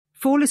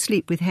Fall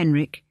Asleep with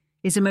Henrik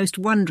is a most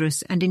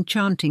wondrous and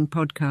enchanting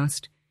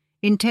podcast,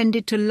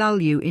 intended to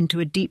lull you into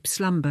a deep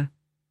slumber.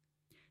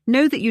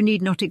 Know that you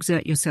need not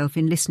exert yourself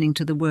in listening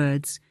to the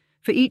words,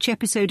 for each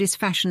episode is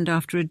fashioned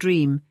after a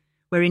dream,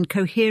 wherein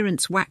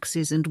coherence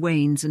waxes and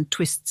wanes and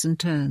twists and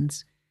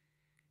turns.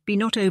 Be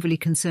not overly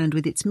concerned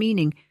with its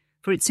meaning,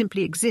 for it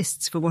simply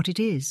exists for what it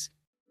is.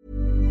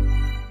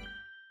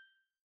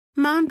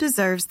 Mom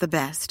deserves the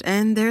best,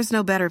 and there's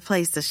no better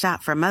place to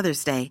shop for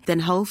Mother's Day than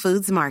Whole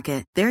Foods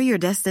Market. They're your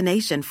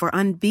destination for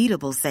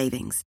unbeatable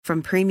savings,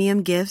 from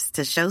premium gifts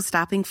to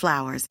show-stopping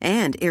flowers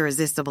and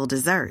irresistible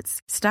desserts.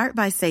 Start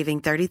by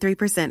saving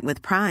 33%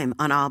 with Prime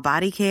on all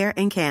body care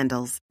and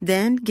candles.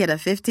 Then get a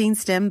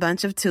 15-stem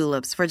bunch of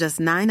tulips for just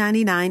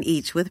 $9.99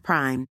 each with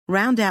Prime.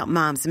 Round out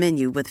Mom's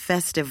menu with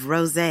festive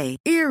rosé,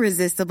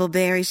 irresistible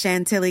berry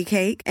chantilly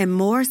cake, and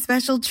more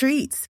special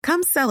treats.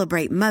 Come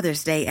celebrate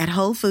Mother's Day at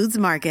Whole Foods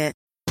Market.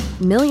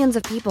 Millions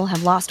of people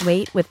have lost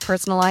weight with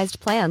personalized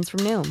plans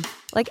from Noom.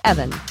 Like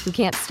Evan, who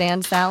can't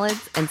stand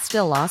salads and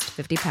still lost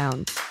 50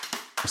 pounds.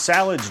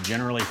 Salads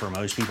generally for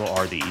most people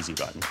are the easy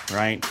button,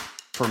 right?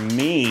 For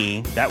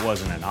me, that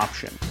wasn't an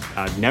option.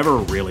 I never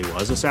really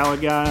was a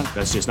salad guy.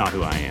 That's just not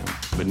who I am.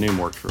 But Noom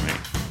worked for me.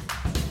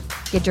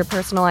 Get your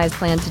personalized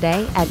plan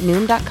today at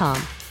Noom.com.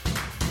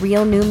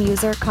 Real Noom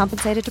user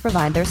compensated to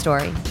provide their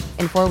story.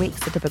 In 4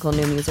 weeks, the typical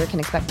Noom user can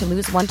expect to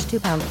lose 1 to 2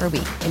 pounds per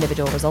week.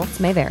 Individual results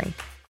may vary.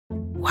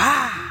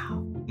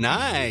 Wow.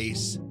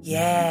 Nice.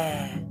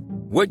 Yeah.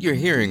 What you're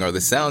hearing are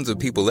the sounds of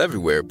people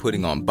everywhere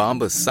putting on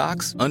Bombas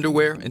socks,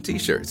 underwear, and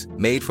T-shirts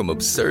made from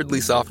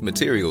absurdly soft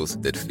materials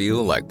that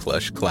feel like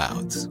plush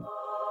clouds.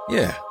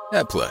 Yeah,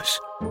 that plush.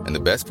 And the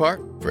best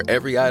part? For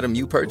every item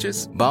you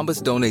purchase,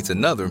 Bombas donates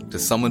another to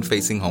someone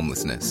facing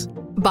homelessness.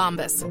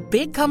 Bombas.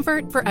 Big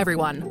comfort for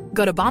everyone.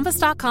 Go to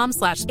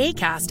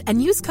bombas.com/ACAST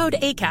and use code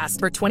ACAST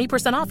for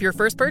 20% off your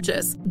first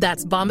purchase.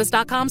 That's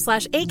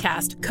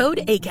bombas.com/ACAST. Code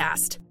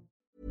ACAST.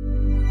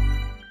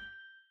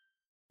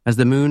 As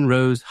the moon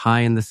rose high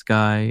in the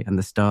sky and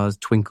the stars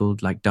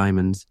twinkled like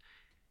diamonds,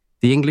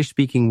 the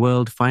English-speaking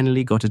world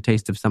finally got a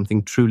taste of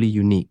something truly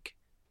unique.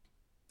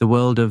 The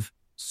world of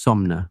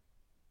somna.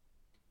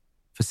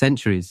 For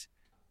centuries,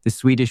 this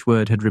Swedish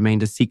word had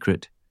remained a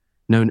secret,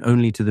 known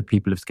only to the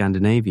people of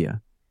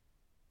Scandinavia.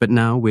 But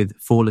now, with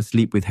Fall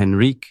Asleep with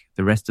Henrik,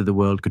 the rest of the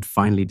world could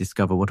finally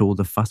discover what all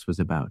the fuss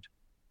was about.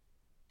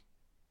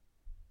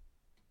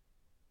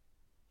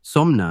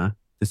 Somna,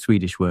 the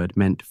Swedish word,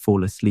 meant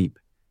fall asleep.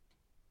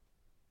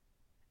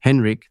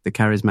 Henrik, the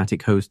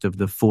charismatic host of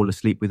the Fall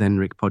Asleep with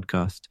Henrik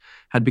podcast,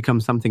 had become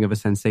something of a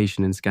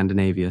sensation in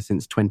Scandinavia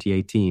since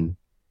 2018.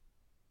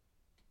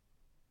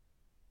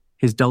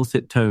 His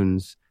dulcet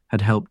tones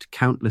had helped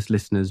countless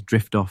listeners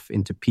drift off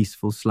into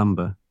peaceful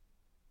slumber.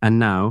 And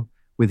now,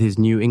 with his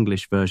new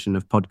English version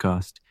of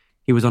podcast,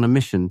 he was on a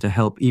mission to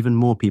help even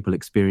more people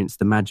experience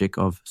the magic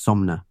of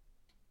somna.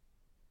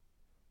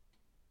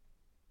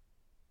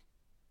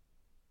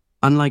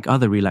 Unlike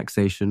other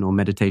relaxation or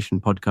meditation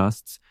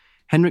podcasts,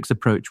 Henrik's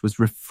approach was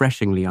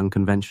refreshingly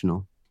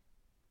unconventional.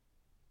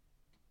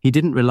 He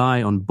didn't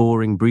rely on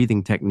boring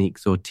breathing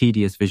techniques or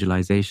tedious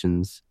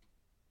visualizations.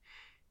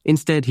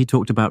 Instead, he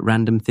talked about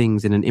random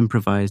things in an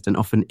improvised and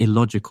often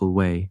illogical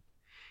way,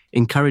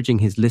 encouraging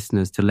his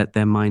listeners to let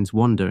their minds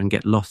wander and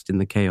get lost in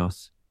the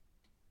chaos.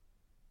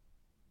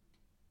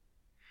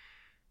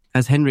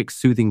 As Henrik's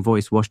soothing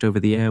voice washed over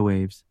the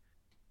airwaves,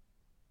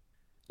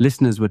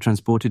 listeners were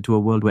transported to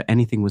a world where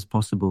anything was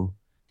possible.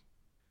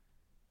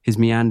 His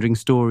meandering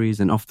stories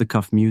and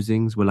off-the-cuff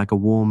musings were like a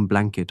warm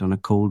blanket on a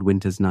cold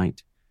winter's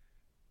night,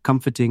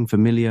 comforting,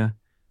 familiar,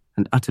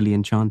 and utterly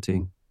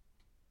enchanting.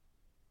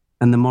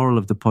 And the moral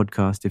of the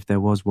podcast, if there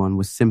was one,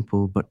 was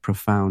simple but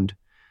profound.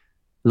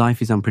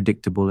 Life is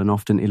unpredictable and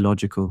often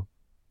illogical.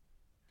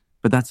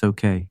 But that's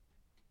okay.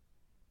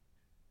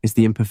 It's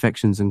the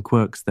imperfections and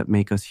quirks that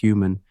make us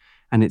human,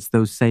 and it's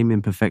those same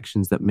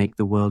imperfections that make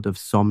the world of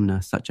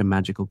somna such a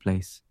magical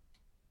place.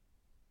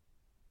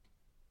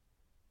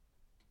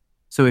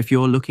 So if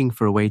you're looking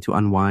for a way to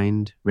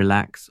unwind,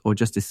 relax, or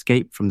just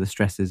escape from the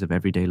stresses of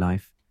everyday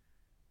life,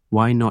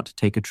 why not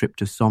take a trip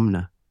to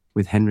Somna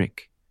with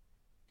Henrik?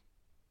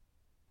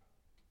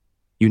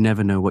 You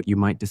never know what you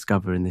might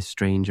discover in this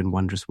strange and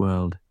wondrous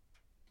world.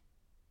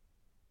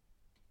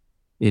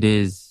 It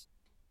is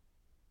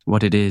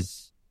what it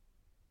is.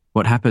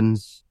 What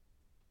happens,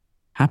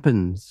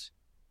 happens.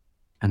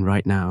 And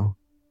right now,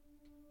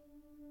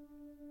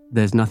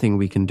 there's nothing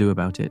we can do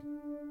about it.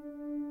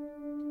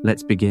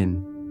 Let's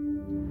begin.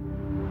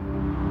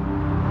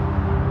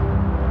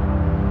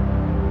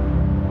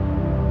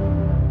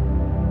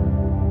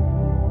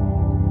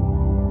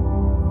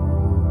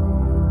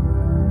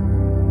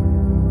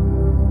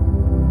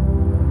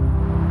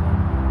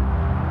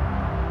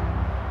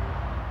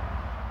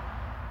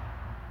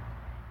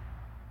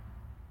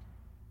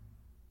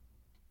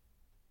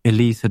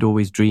 Elise had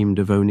always dreamed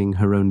of owning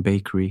her own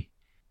bakery.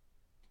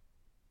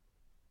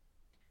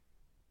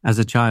 As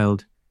a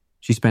child,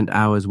 she spent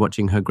hours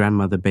watching her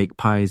grandmother bake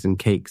pies and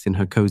cakes in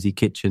her cozy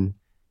kitchen.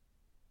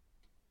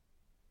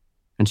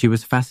 and she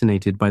was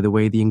fascinated by the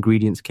way the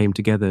ingredients came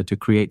together to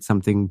create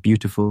something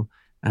beautiful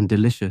and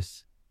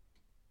delicious.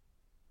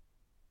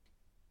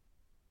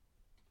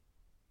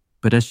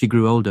 But as she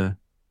grew older,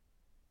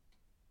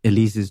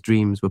 Elise's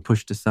dreams were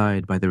pushed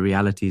aside by the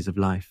realities of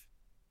life.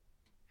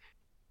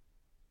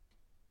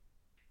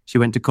 She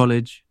went to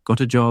college,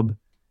 got a job,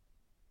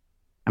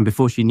 and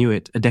before she knew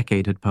it, a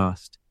decade had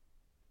passed.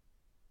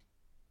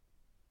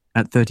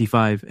 At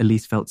 35,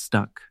 Elise felt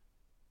stuck.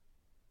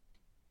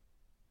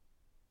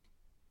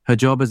 Her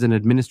job as an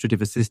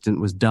administrative assistant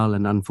was dull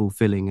and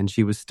unfulfilling, and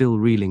she was still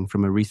reeling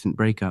from a recent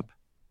breakup.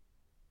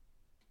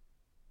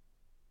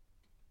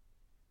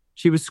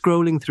 She was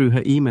scrolling through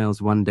her emails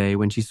one day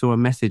when she saw a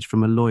message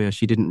from a lawyer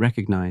she didn't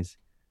recognize.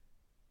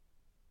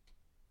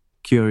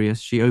 Curious,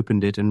 she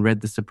opened it and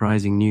read the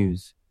surprising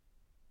news.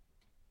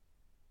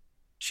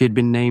 She had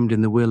been named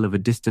in the will of a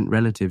distant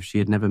relative she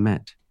had never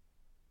met.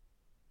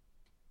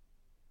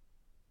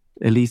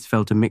 Elise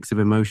felt a mix of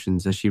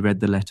emotions as she read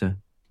the letter.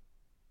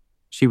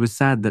 She was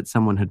sad that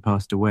someone had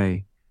passed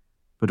away,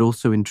 but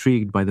also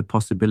intrigued by the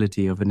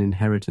possibility of an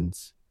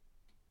inheritance.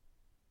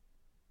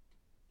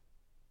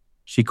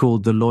 She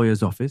called the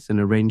lawyer's office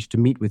and arranged to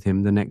meet with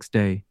him the next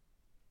day.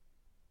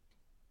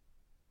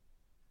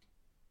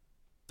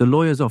 The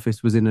lawyer's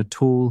office was in a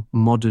tall,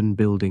 modern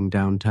building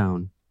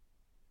downtown.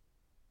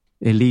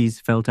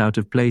 Elise felt out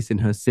of place in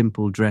her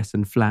simple dress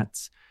and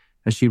flats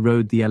as she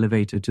rode the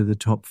elevator to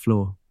the top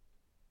floor.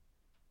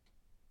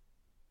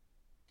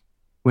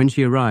 When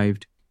she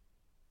arrived,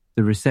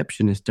 the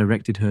receptionist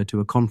directed her to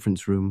a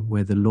conference room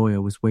where the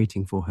lawyer was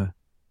waiting for her.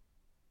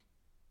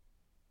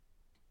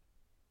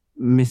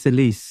 "Miss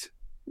Elise,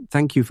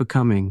 thank you for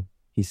coming,"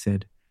 he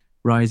said,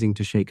 rising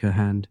to shake her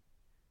hand.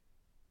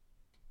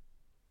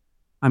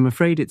 "I'm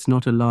afraid it's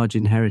not a large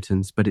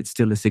inheritance, but it's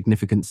still a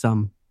significant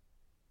sum."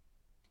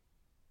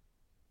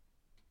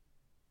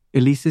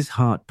 Elise's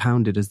heart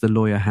pounded as the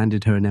lawyer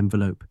handed her an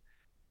envelope.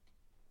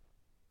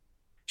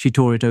 She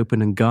tore it open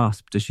and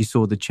gasped as she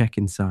saw the check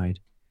inside.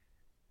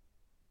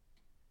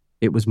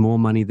 It was more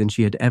money than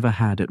she had ever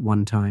had at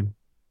one time.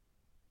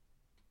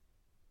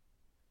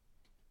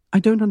 "I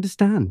don't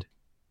understand,"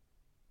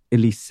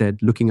 Elise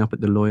said, looking up at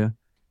the lawyer.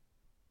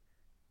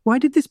 "Why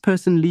did this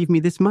person leave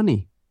me this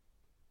money?"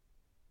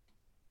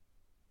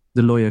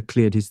 The lawyer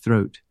cleared his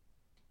throat.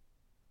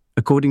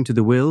 "According to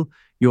the will,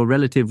 your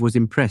relative was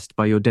impressed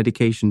by your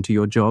dedication to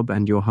your job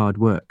and your hard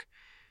work.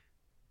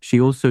 She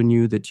also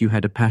knew that you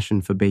had a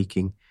passion for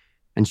baking,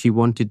 and she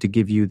wanted to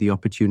give you the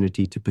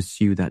opportunity to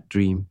pursue that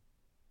dream."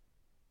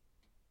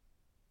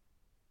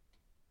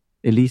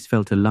 Elise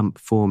felt a lump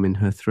form in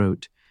her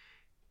throat.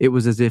 It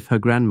was as if her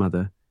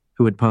grandmother,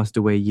 who had passed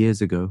away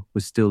years ago,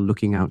 was still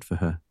looking out for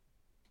her.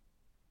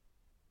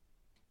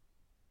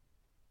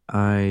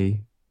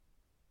 I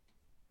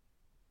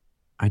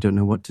don't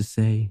know what to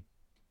say,"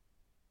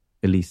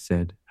 Elise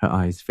said, her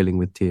eyes filling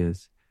with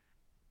tears.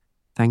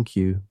 "Thank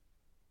you."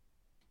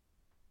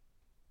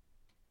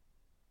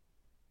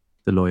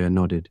 The lawyer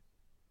nodded.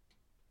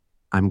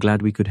 "I'm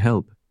glad we could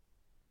help.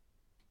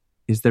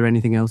 Is there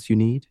anything else you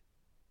need?"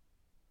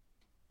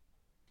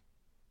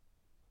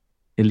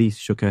 Elise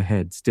shook her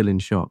head, still in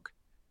shock.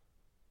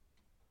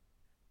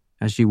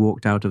 As she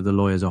walked out of the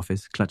lawyer's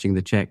office, clutching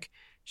the check,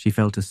 she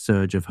felt a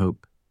surge of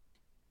hope.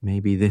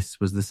 Maybe this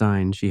was the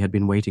sign she had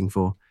been waiting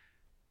for.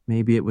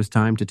 Maybe it was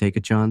time to take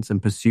a chance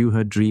and pursue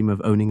her dream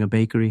of owning a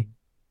bakery.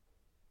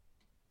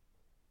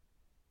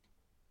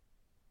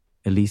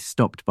 Elise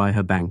stopped by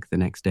her bank the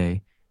next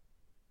day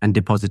and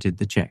deposited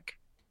the check.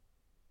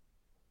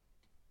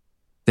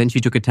 Then she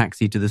took a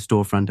taxi to the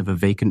storefront of a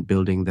vacant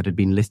building that had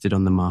been listed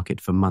on the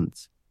market for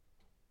months.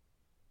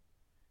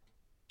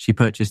 She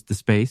purchased the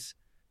space,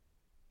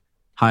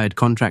 hired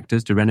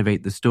contractors to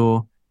renovate the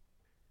store,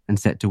 and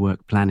set to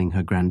work planning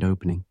her grand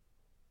opening.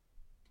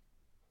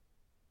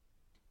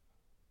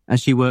 As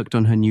she worked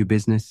on her new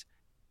business,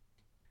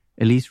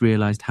 Elise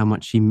realized how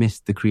much she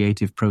missed the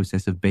creative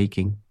process of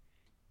baking.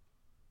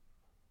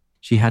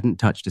 She hadn't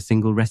touched a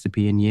single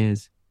recipe in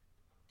years.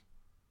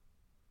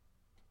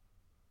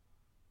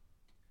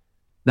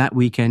 That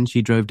weekend,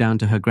 she drove down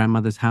to her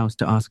grandmother's house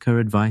to ask her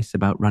advice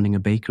about running a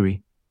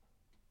bakery.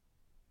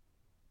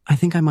 "I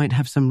think I might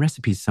have some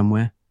recipes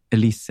somewhere,"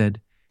 Elise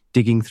said,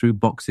 digging through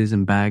boxes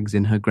and bags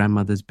in her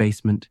grandmother's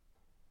basement.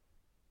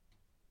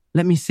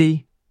 "Let me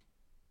see."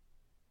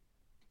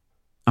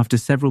 After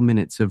several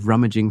minutes of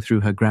rummaging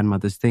through her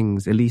grandmother's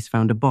things, Elise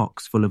found a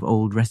box full of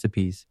old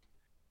recipes.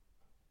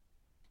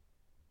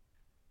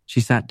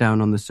 She sat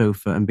down on the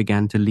sofa and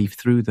began to leaf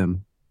through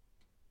them.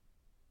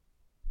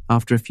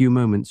 After a few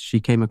moments, she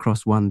came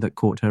across one that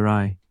caught her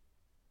eye.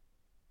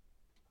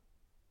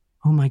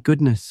 "Oh my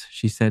goodness,"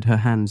 she said, her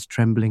hands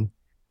trembling.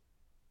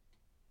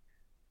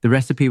 The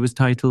recipe was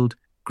titled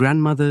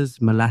Grandmother's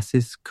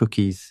Molasses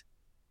Cookies.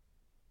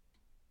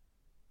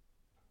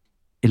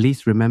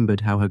 Elise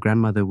remembered how her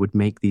grandmother would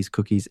make these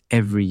cookies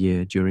every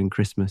year during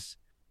Christmas.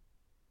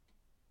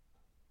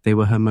 They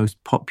were her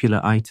most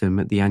popular item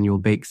at the annual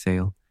bake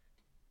sale,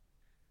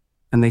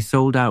 and they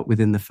sold out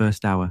within the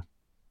first hour.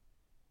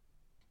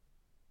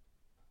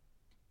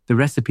 The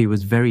recipe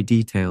was very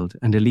detailed,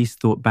 and Elise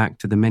thought back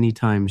to the many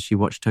times she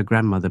watched her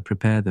grandmother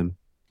prepare them.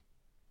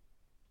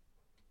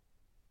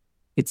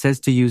 "It says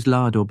to use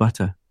lard or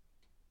butter,"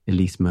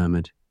 Elise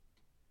murmured.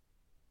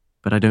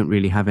 "But I don't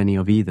really have any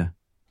of either."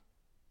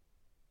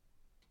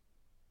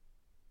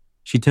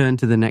 She turned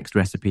to the next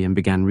recipe and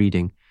began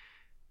reading.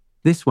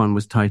 This one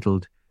was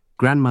titled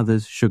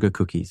Grandmother's Sugar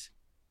Cookies.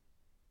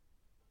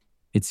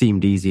 It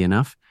seemed easy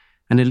enough,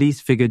 and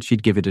Elise figured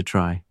she'd give it a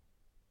try.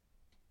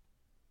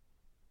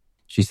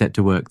 She set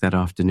to work that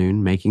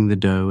afternoon, making the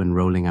dough and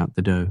rolling out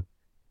the dough.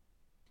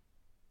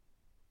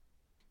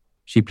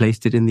 She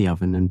placed it in the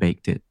oven and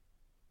baked it.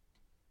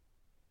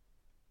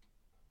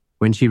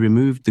 When she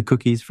removed the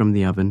cookies from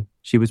the oven,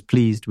 she was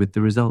pleased with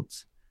the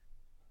results.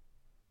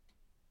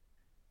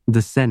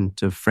 The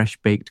scent of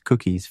fresh-baked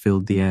cookies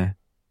filled the air.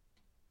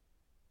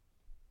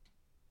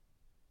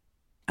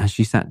 As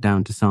she sat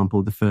down to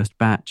sample the first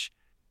batch,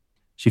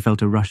 she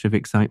felt a rush of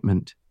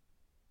excitement.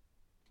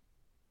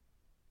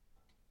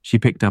 She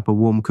picked up a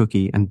warm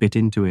cookie and bit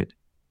into it,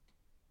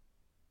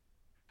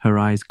 her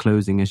eyes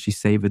closing as she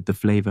savored the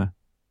flavor.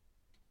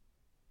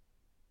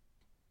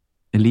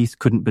 Elise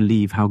couldn't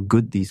believe how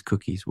good these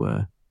cookies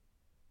were.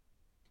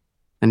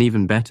 And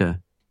even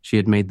better, she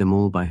had made them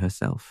all by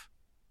herself.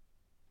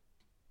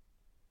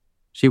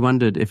 She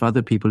wondered if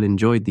other people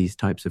enjoyed these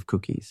types of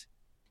cookies.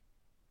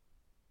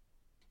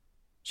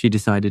 She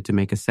decided to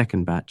make a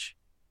second batch,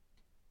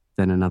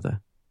 then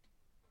another.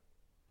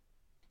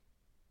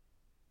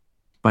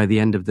 By the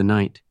end of the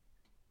night,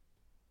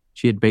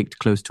 she had baked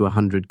close to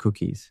 100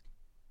 cookies.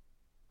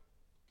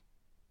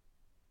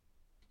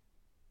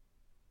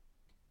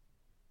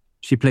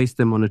 She placed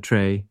them on a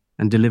tray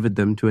and delivered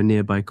them to a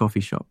nearby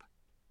coffee shop.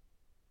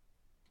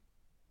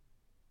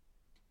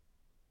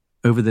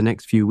 Over the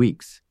next few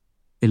weeks,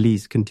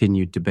 Elise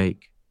continued to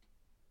bake.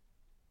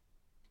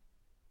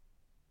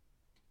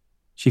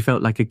 She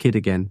felt like a kid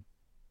again,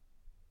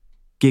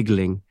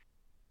 giggling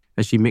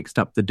as she mixed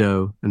up the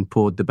dough and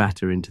poured the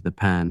batter into the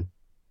pan.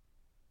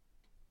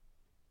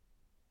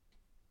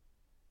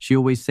 She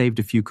always saved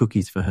a few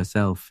cookies for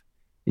herself,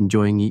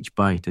 enjoying each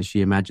bite as she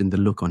imagined the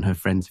look on her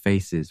friends'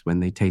 faces when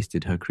they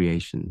tasted her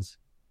creations.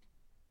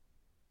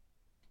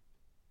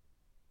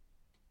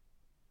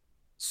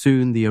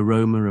 Soon the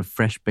aroma of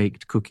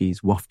fresh-baked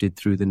cookies wafted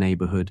through the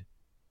neighborhood.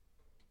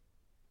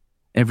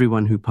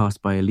 Everyone who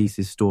passed by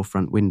Elise's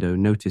storefront window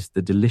noticed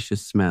the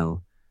delicious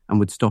smell and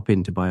would stop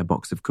in to buy a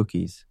box of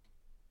cookies.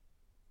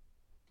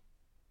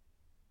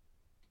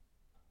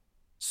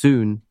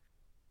 Soon,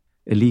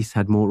 Elise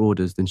had more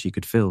orders than she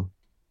could fill.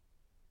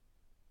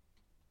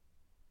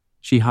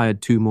 She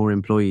hired 2 more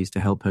employees to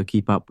help her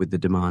keep up with the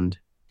demand.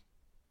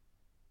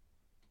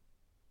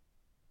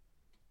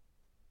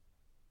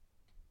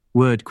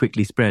 Word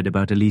quickly spread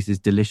about Elise's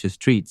delicious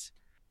treats,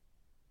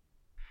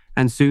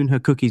 and soon her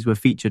cookies were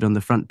featured on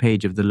the front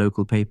page of the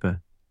local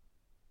paper.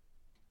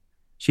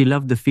 She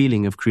loved the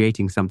feeling of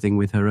creating something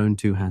with her own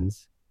 2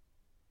 hands.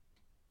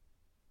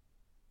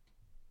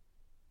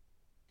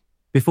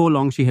 Before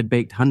long, she had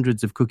baked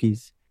hundreds of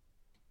cookies,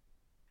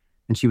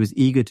 and she was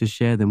eager to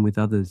share them with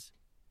others.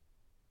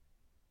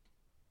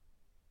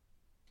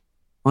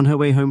 On her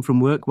way home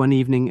from work one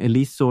evening,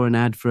 Elise saw an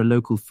ad for a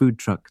local food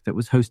truck that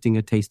was hosting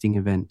a tasting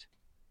event.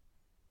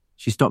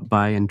 She stopped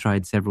by and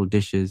tried several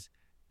dishes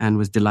and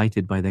was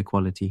delighted by their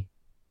quality.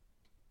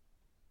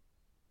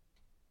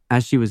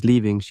 As she was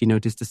leaving, she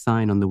noticed a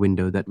sign on the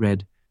window that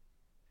read,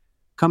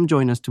 "Come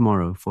join us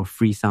tomorrow for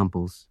free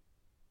samples."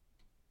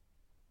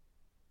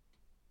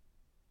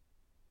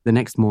 The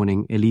next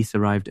morning, Elise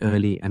arrived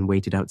early and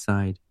waited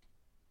outside.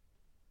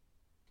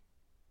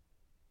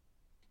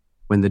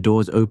 When the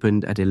doors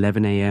opened at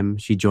 11 a.m.,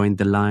 she joined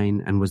the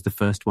line and was the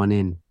first one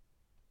in.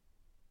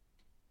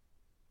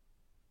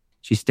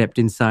 She stepped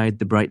inside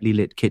the brightly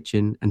lit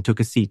kitchen and took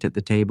a seat at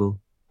the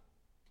table.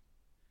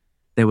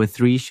 There were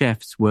 3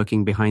 chefs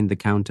working behind the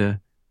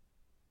counter,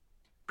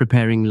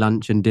 preparing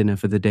lunch and dinner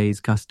for the day's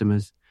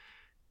customers.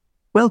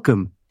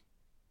 "Welcome,"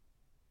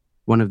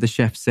 one of the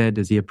chefs said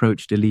as he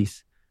approached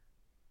Elise.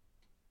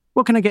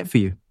 "What can I get for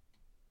you?"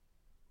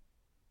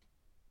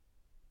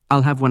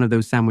 "I'll have one of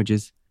those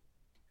sandwiches,"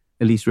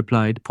 Elise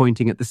replied,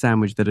 pointing at the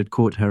sandwich that had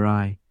caught her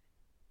eye.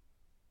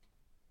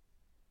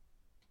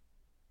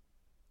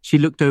 She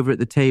looked over at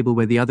the table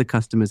where the other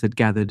customers had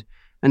gathered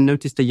and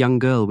noticed a young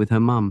girl with her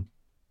mum.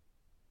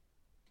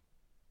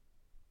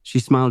 She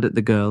smiled at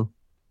the girl,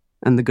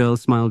 and the girl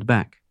smiled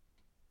back.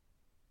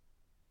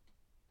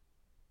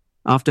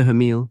 After her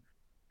meal,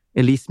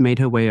 Elise made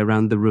her way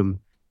around the room,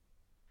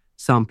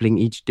 sampling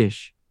each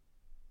dish.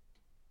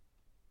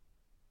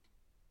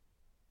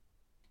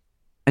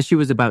 As she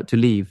was about to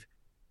leave,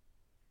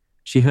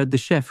 she heard the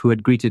chef who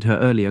had greeted her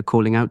earlier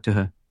calling out to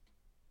her.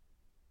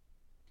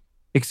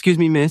 "Excuse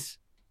me, miss,"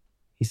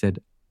 he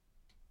said.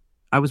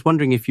 "I was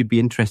wondering if you'd be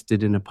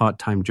interested in a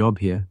part-time job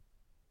here."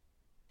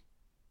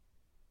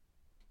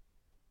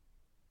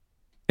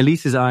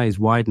 Elise's eyes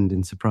widened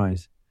in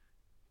surprise.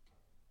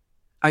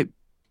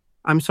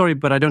 I'm sorry,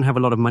 but I don't have a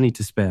lot of money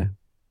to spare."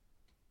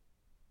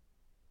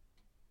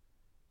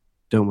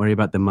 "Don't worry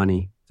about the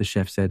money. the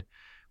chef said.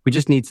 "We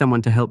just need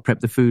someone to help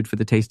prep the food for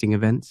the tasting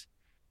events.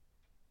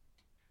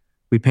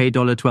 We pay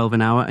 $12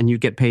 an hour and you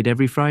get paid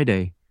every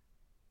Friday.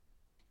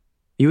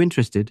 You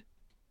interested?"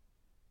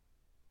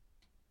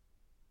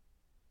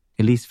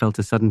 Elise felt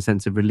a sudden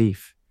sense of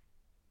relief.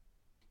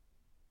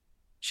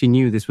 She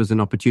knew this was an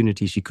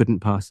opportunity she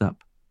couldn't pass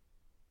up.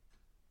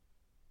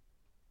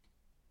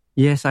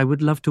 "Yes, I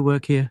would love to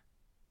work here,"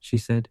 she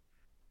said.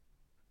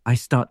 "I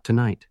start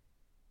tonight."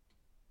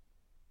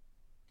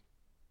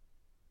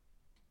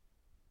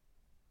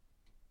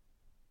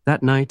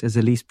 That night, as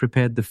Elise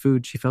prepared the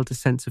food, she felt a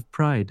sense of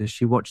pride as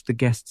she watched the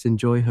guests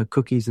enjoy her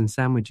cookies and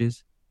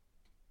sandwiches.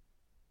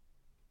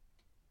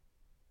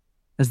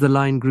 As the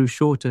line grew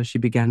shorter, she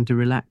began to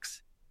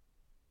relax.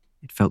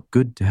 It felt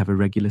good to have a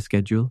regular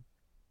schedule,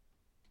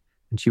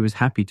 and she was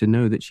happy to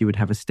know that she would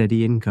have a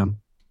steady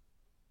income.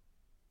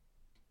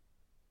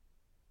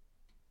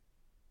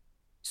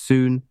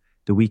 Soon,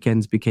 the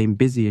weekends became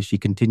busy as she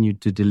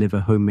continued to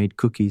deliver homemade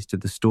cookies to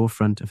the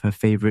storefront of her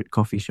favorite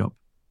coffee shop.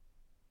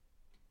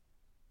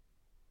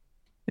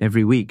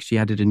 Every week, she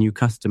added a new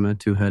customer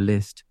to her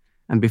list,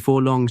 and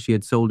before long, she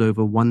had sold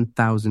over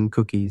 1,000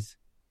 cookies.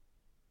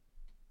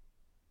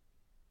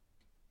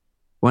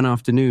 One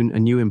afternoon, a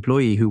new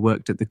employee who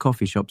worked at the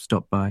coffee shop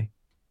stopped by.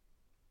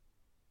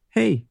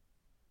 "Hey,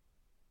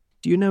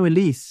 do you know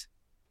Elise?"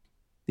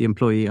 the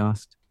employee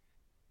asked.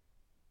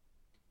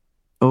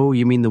 "Oh,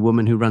 you mean the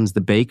woman who runs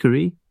the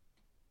bakery?"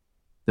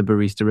 the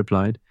barista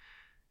replied.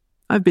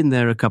 "I've been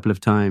there a couple of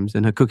times,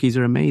 and her cookies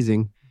are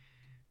amazing.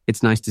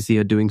 It's nice to see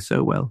her doing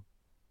so well."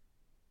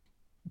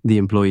 The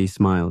employee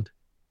smiled.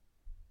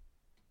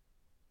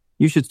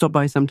 "You should stop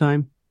by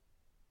sometime.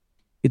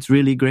 It's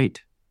really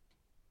great."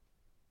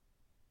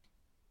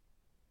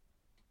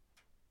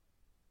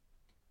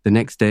 The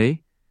next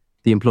day,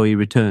 the employee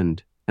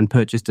returned and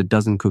purchased a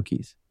dozen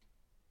cookies.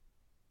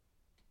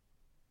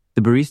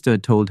 The barista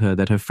had told her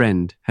that her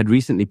friend had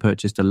recently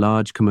purchased a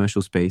large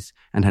commercial space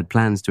and had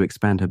plans to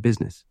expand her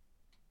business.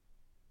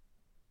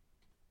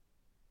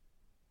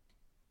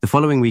 The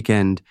following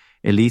weekend,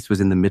 Elise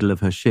was in the middle of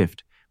her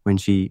shift when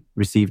she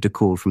received a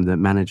call from the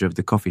manager of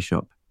the coffee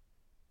shop.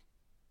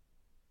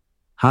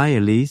 "Hi,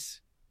 Elise,"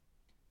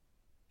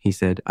 he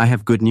said. "I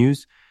have good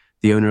news.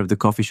 The owner of the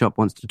coffee shop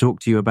wants to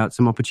talk to you about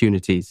some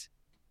opportunities."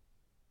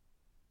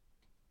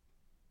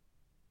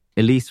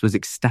 Elise was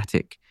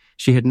ecstatic.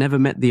 She had never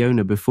met the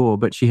owner before,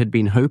 but she had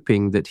been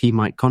hoping that he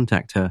might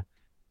contact her.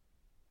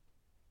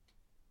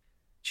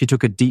 She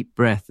took a deep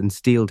breath and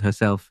steeled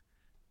herself.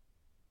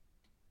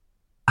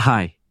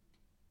 "Hi,"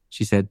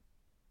 she said.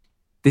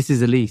 "This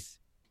is Elise."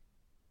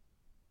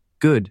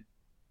 "Good,"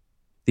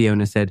 the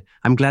owner said.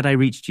 "I'm glad I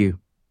reached you.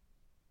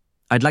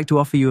 I'd like to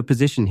offer you a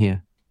position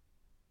here."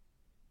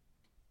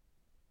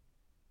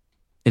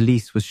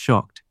 Elise was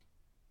shocked.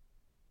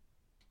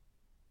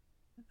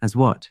 "As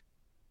what?"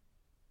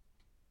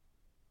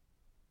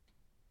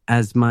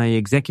 "As my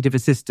executive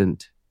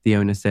assistant," the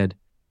owner said.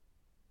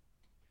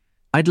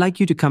 "I'd like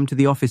you to come to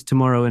the office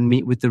tomorrow and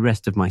meet with the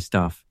rest of my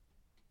staff.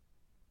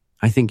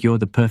 I think you're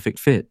the perfect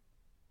fit."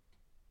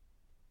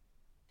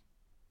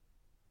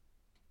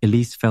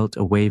 Elise felt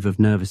a wave of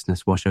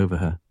nervousness wash over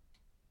her.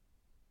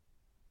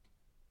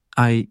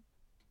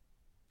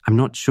 I'm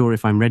not sure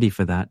if I'm ready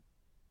for that,"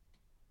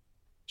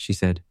 she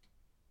said.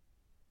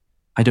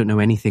 "I don't know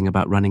anything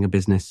about running a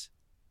business."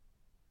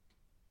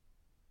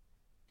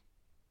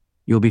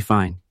 "You'll be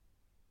fine,"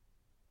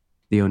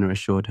 the owner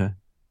assured her.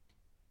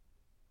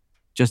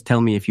 "Just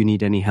tell me if you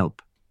need any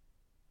help.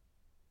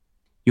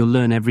 You'll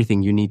learn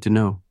everything you need to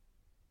know.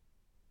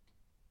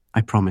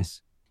 I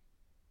promise."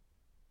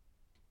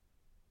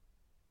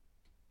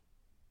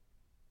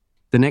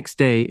 The next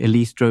day,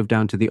 Elise drove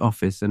down to the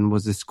office and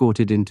was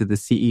escorted into the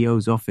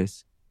CEO's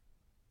office.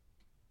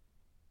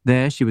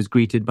 There, she was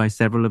greeted by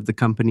several of the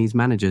company's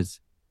managers.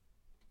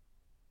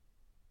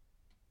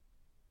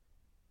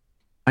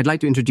 "I'd like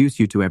to introduce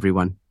you to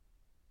everyone,"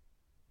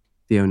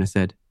 the owner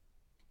said,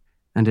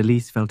 and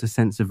Elise felt a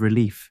sense of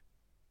relief.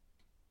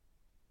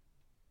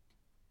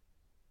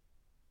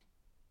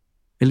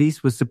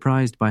 Elise was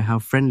surprised by how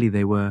friendly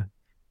they were,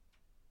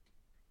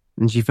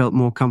 and she felt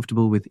more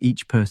comfortable with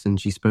each person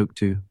she spoke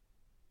to.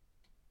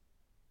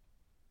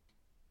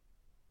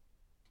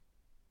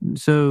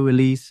 "So,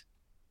 Elise,"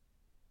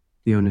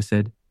 the owner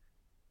said,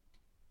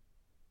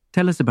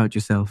 "tell us about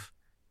yourself.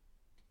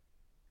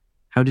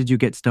 How did you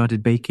get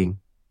started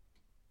baking?"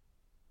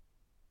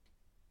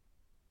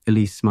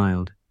 Elise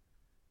smiled.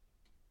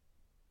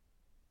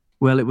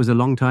 "Well, it was a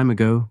long time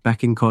ago,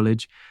 back in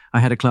college. I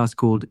had a class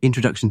called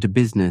Introduction to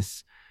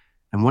Business,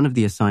 and one of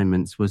the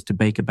assignments was to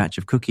bake a batch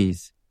of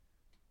cookies.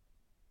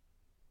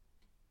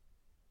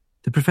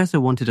 The professor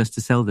wanted us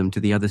to sell them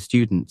to the other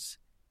students,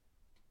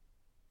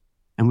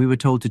 and we were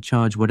told to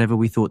charge whatever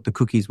we thought the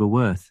cookies were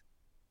worth.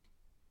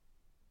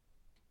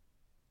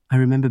 I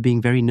remember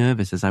being very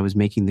nervous as I was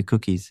making the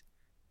cookies.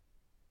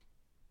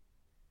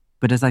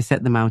 But as I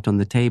set them out on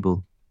the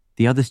table,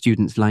 the other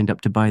students lined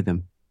up to buy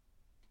them.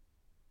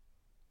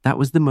 That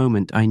was the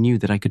moment I knew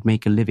that I could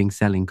make a living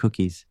selling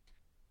cookies."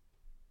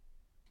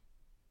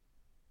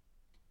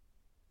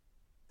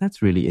 That's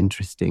really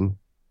interesting.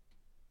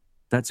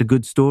 That's a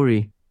good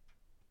story,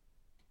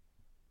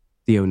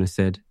 the owner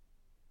said.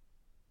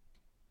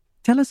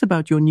 Tell us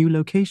about your new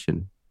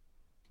location.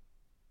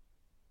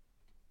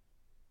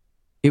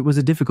 It was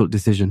a difficult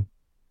decision,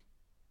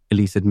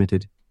 Elise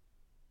admitted.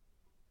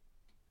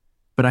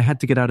 But I had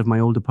to get out of my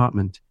old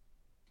apartment,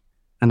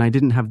 and I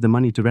didn't have the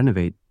money to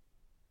renovate.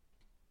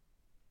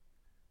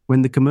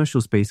 When the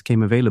commercial space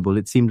came available,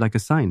 it seemed like a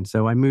sign,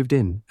 so I moved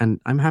in,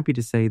 and I'm happy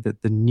to say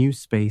that the new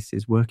space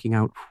is working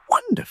out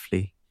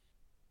wonderfully.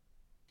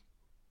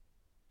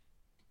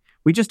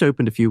 We just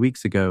opened a few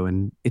weeks ago,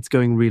 and it's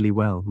going really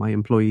well. My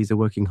employees are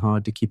working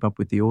hard to keep up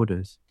with the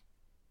orders.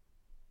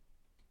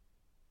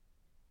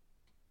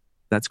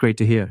 That's great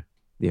to hear,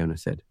 the owner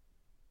said.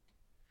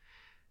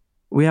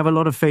 We have a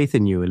lot of faith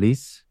in you,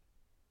 Elise,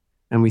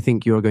 and we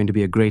think you're going to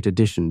be a great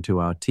addition to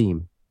our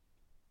team.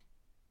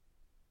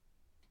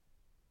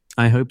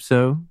 I hope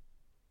so,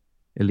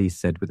 Elise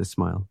said with a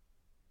smile.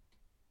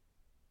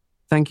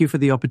 Thank you for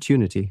the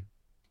opportunity.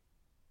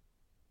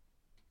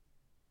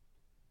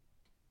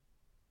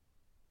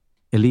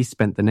 Elise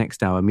spent the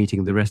next hour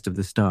meeting the rest of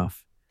the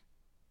staff,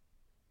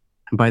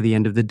 and by the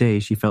end of the day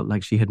she felt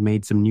like she had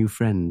made some new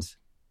friends.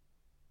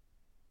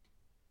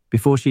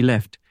 Before she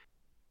left,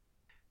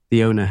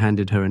 the owner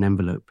handed her an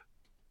envelope.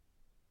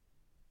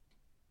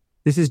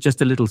 This is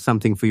just a little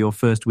something for your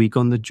first week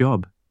on the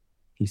job,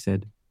 he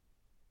said.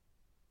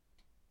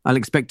 I'll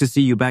expect to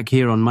see you back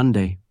here on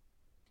Monday.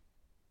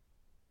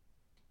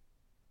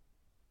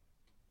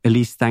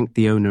 Elise thanked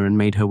the owner and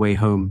made her way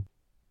home,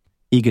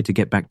 eager to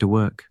get back to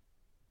work.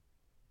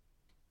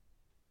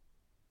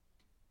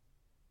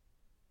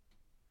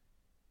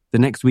 The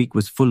next week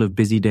was full of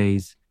busy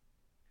days,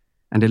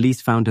 and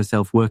Elise found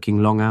herself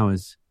working long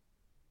hours.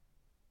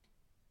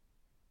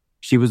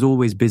 She was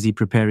always busy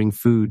preparing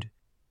food,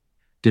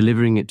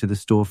 delivering it to the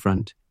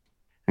storefront,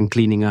 and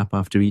cleaning up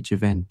after each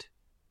event.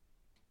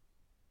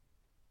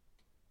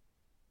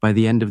 By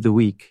the end of the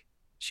week,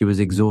 she was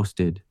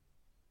exhausted.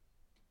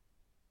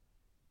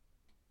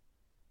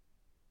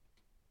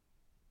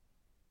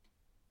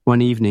 One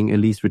evening,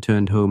 Elise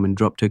returned home and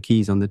dropped her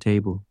keys on the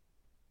table.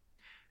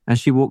 As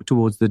she walked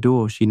towards the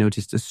door, she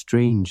noticed a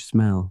strange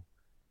smell.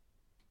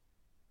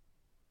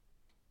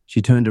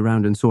 She turned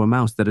around and saw a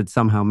mouse that had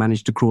somehow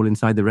managed to crawl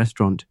inside the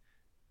restaurant.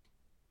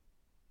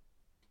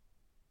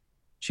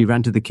 She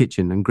ran to the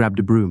kitchen and grabbed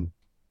a broom,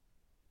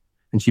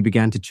 and she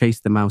began to chase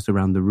the mouse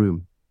around the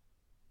room.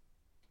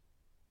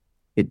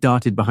 It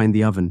darted behind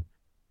the oven,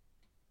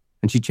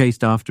 and she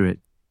chased after it.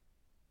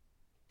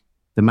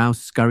 The mouse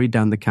scurried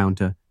down the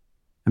counter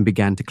and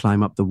began to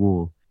climb up the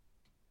wall.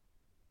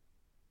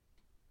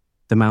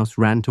 The mouse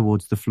ran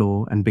towards the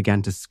floor and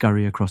began to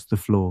scurry across the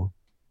floor.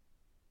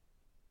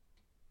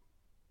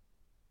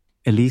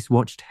 Elise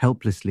watched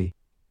helplessly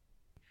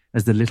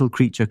as the little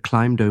creature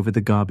climbed over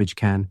the garbage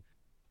can,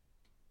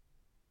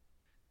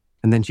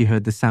 and then she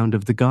heard the sound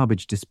of the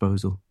garbage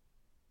disposal.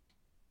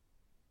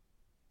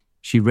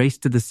 She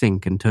raced to the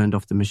sink and turned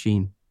off the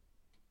machine.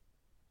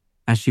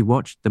 As she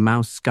watched, the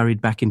mouse scurried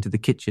back into the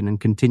kitchen and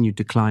continued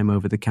to climb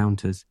over the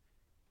counters.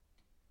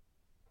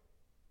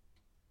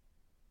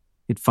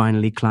 It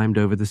finally climbed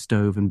over the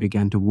stove and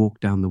began to walk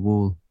down the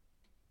wall.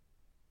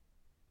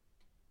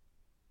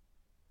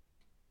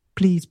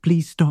 Please,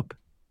 please stop,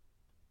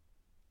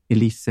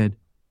 Elise said.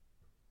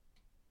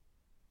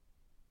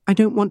 I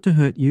don't want to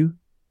hurt you.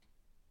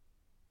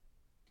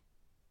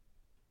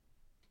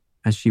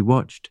 As she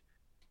watched,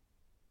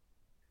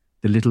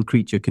 the little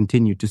creature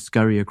continued to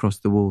scurry across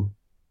the wall.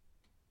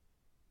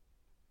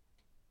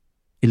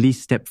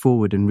 Elise stepped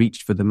forward and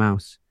reached for the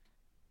mouse.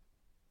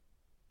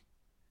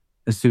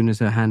 As soon as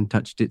her hand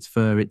touched its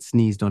fur, it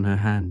sneezed on her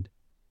hand.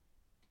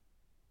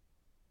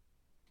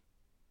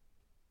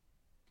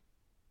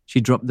 She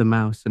dropped the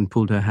mouse and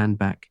pulled her hand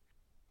back.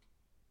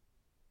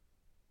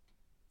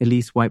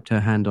 Elise wiped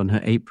her hand on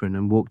her apron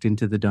and walked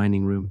into the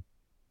dining room.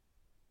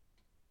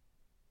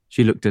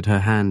 She looked at her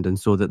hand and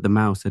saw that the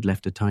mouse had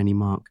left a tiny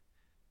mark.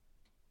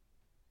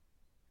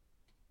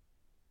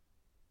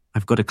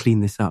 I've got to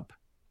clean this up,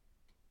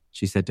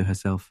 she said to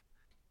herself.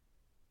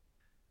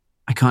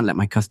 I can't let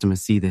my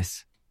customers see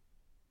this.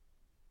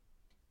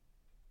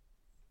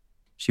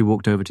 She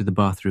walked over to the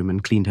bathroom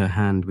and cleaned her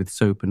hand with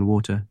soap and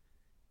water.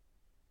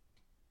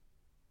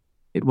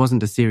 It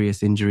wasn't a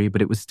serious injury,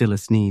 but it was still a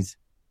sneeze.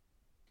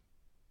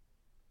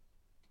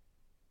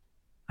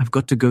 I've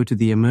got to go to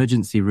the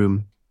emergency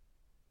room,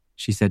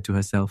 she said to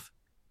herself.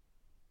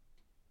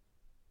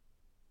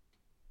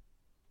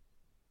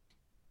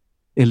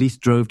 Elise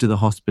drove to the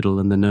hospital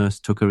and the nurse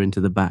took her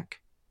into the back.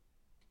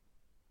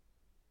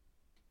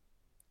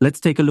 Let's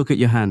take a look at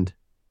your hand,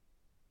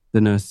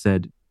 the nurse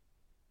said.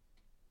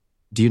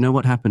 Do you know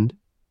what happened?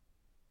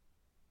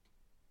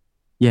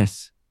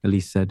 Yes,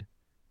 Elise said.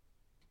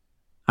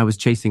 I was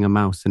chasing a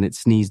mouse and it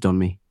sneezed on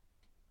me.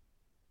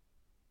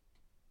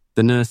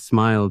 The nurse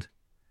smiled.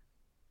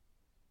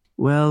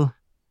 Well,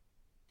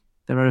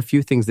 there are a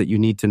few things that you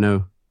need to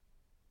know,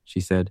 she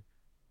said.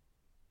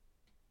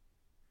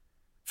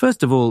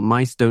 First of all,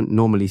 mice don't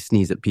normally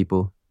sneeze at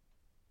people.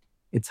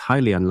 It's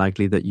highly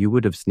unlikely that you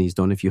would have sneezed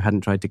on if you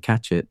hadn't tried to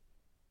catch it.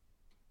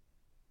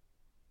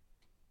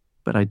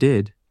 But I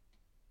did,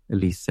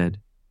 Elise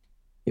said.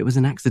 It was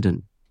an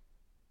accident.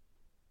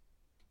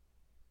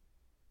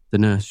 The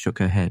nurse shook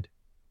her head.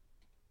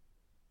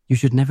 You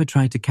should never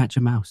try to catch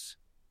a mouse,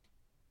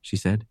 she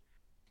said.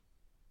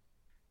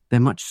 They're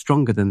much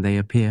stronger than they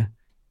appear.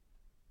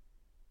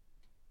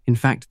 In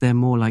fact, they're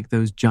more like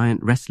those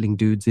giant wrestling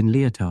dudes in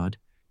leotard.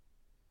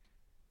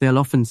 They'll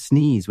often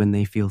sneeze when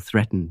they feel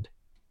threatened.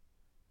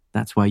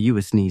 That's why you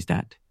were sneezed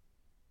at.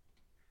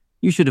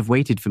 You should have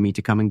waited for me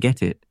to come and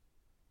get it.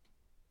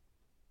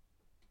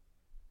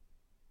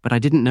 But I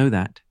didn't know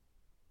that,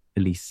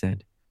 Elise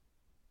said.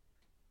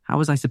 How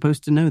was I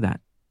supposed to know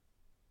that?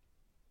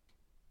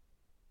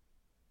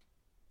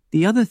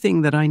 The other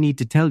thing that I need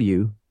to tell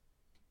you,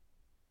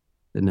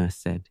 the nurse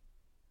said,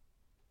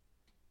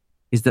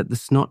 is that the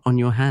snot on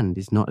your hand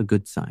is not a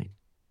good sign.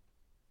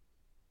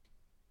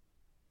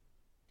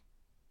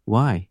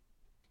 Why?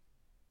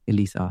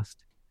 Elise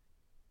asked.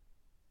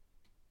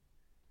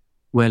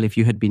 Well, if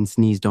you had been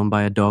sneezed on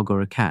by a dog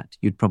or a cat,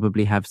 you'd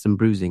probably have some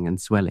bruising and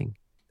swelling,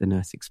 the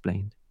nurse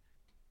explained.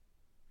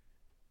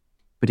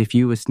 But if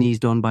you were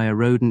sneezed on by a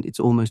rodent, it's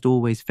almost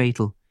always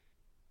fatal.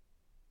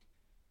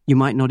 You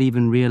might not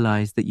even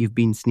realize that you've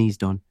been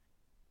sneezed on.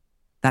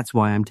 That's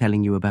why I'm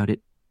telling you about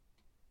it.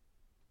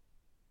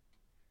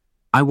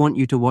 I want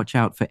you to watch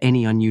out for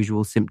any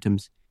unusual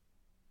symptoms.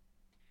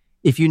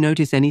 If you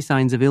notice any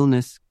signs of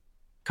illness,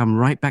 come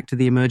right back to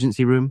the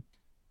emergency room.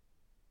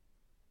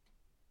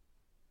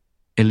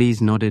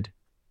 Elise nodded.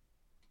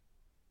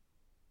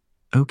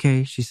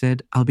 Okay, she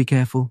said, I'll be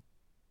careful.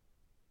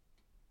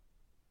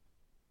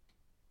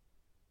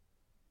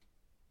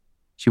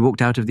 She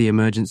walked out of the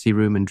emergency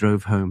room and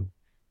drove home.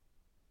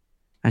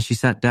 As she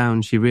sat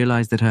down, she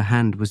realized that her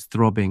hand was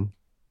throbbing.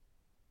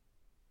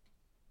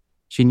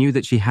 She knew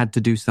that she had to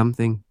do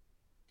something,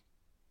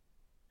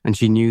 and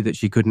she knew that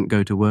she couldn't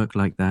go to work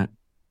like that.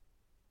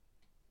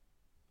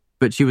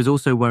 But she was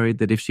also worried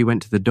that if she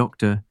went to the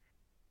doctor,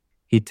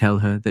 he'd tell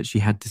her that she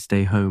had to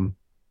stay home.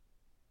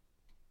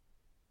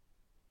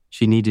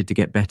 She needed to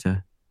get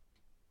better,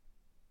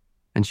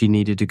 and she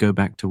needed to go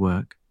back to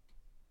work.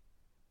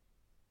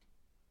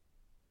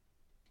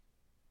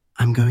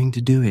 I'm going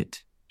to do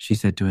it, she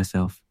said to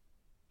herself.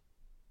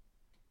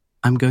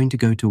 I'm going to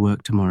go to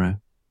work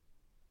tomorrow.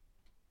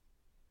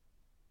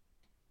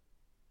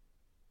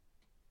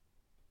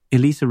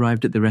 Elise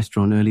arrived at the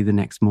restaurant early the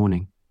next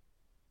morning.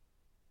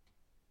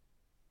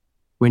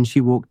 When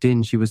she walked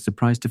in, she was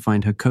surprised to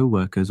find her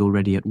co-workers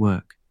already at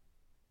work.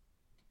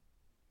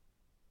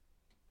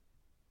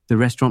 The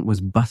restaurant was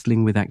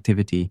bustling with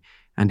activity,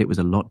 and it was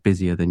a lot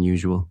busier than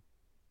usual.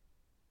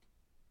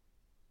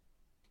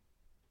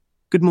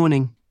 Good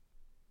morning,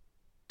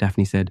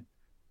 Daphne said.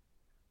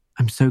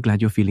 I'm so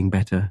glad you're feeling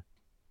better.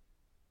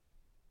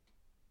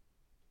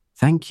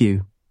 Thank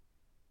you,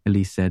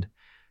 Elise said.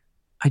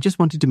 I just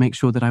wanted to make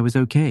sure that I was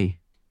okay.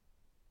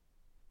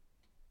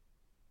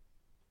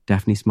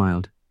 Daphne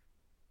smiled.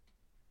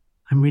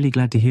 I'm really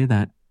glad to hear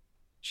that,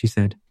 she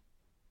said.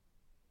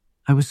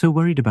 I was so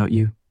worried about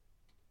you.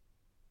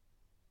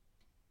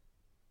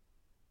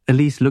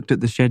 Elise looked at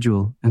the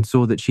schedule and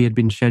saw that she had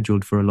been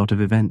scheduled for a lot of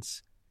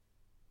events.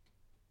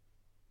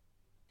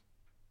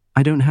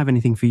 I don't have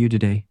anything for you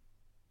today,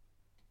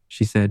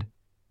 she said.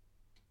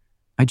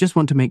 I just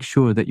want to make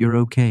sure that you're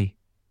okay.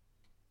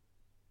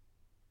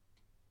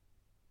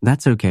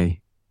 That's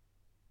okay,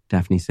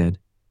 Daphne said.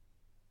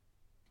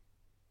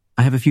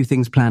 I have a few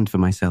things planned for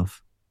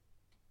myself.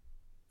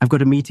 I've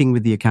got a meeting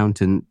with the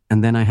accountant,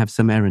 and then I have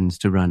some errands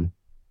to run.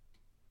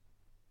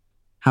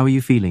 How are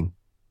you feeling?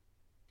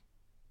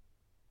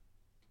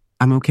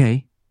 I'm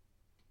okay,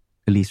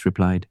 Elise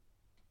replied.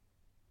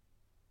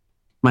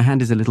 My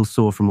hand is a little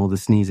sore from all the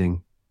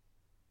sneezing.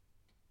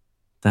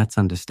 That's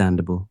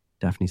understandable,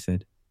 Daphne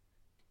said.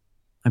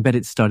 I bet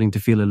it's starting to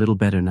feel a little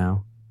better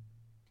now.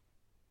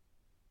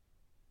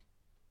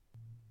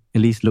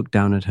 Elise looked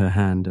down at her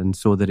hand and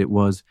saw that it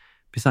was,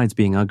 besides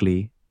being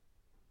ugly,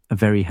 a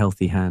very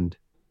healthy hand.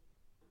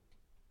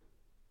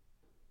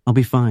 I'll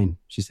be fine,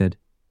 she said.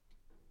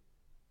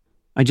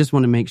 I just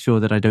want to make sure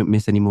that I don't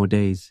miss any more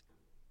days.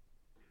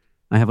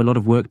 I have a lot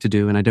of work to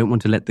do and I don't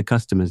want to let the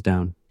customers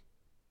down.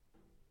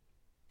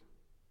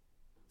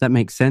 That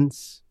makes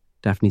sense,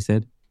 Daphne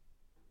said.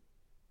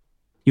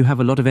 You have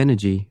a lot of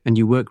energy and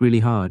you work really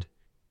hard.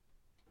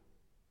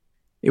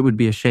 It would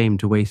be a shame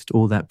to waste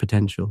all that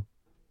potential.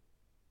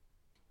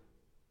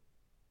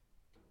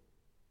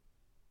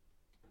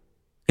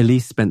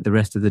 Elise spent the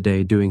rest of the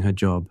day doing her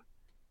job.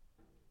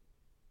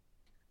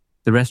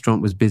 The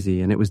restaurant was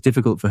busy and it was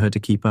difficult for her to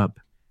keep up.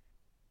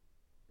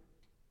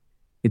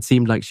 It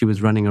seemed like she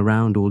was running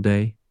around all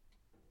day,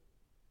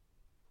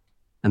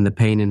 and the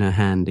pain in her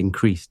hand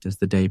increased as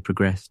the day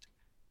progressed.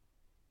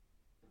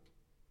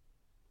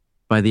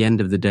 By the end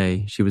of the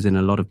day, she was in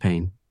a lot of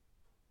pain.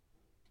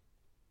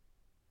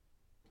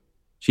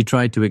 She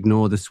tried to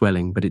ignore the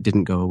swelling, but it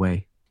didn't go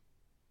away.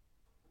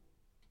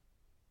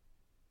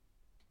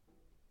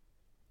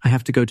 I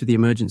have to go to the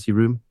emergency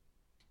room,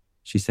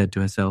 she said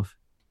to herself.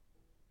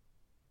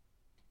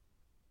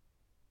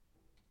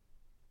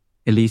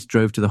 Elise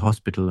drove to the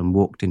hospital and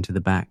walked into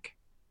the back.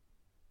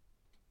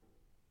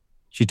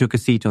 She took a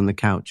seat on the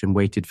couch and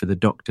waited for the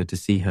doctor to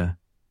see her.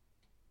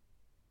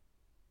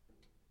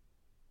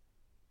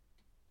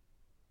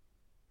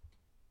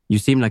 "You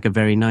seem like a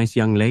very nice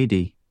young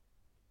lady,"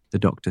 the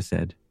doctor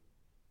said,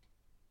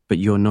 "but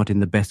you're not in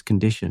the best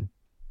condition."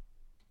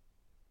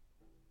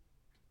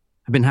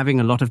 "I've been having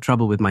a lot of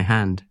trouble with my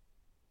hand,"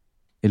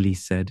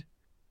 Elise said.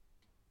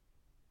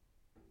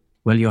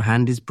 "Well, your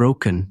hand is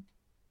broken,"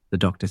 the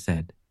doctor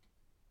said.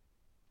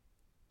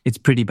 "It's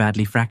pretty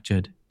badly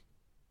fractured."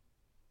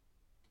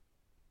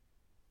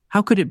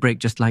 "How could it break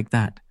just like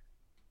that?"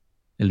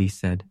 Elise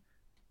said.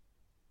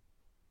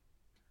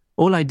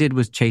 "All I did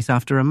was chase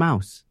after a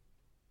mouse."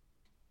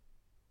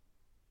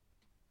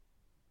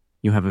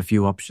 "You have a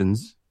few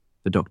options,"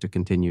 the doctor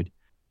continued.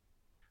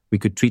 "We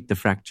could treat the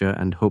fracture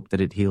and hope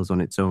that it heals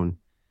on its own.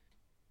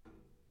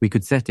 We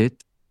could set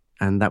it,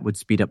 and that would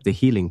speed up the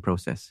healing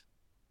process.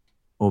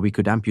 Or we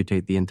could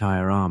amputate the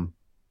entire arm."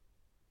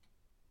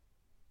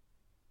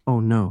 "Oh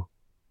no,"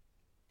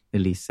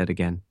 Elise said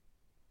again.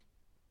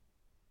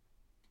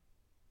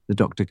 The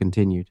doctor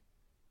continued.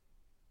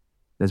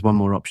 "There's one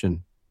more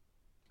option.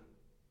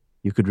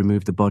 You could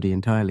remove the body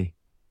entirely."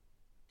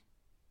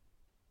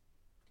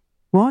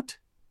 "What?"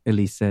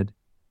 Elise said.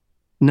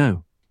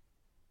 "No.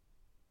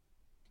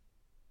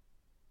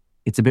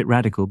 It's a bit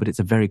radical, but it's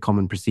a very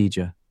common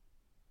procedure,"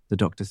 the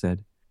doctor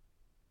said.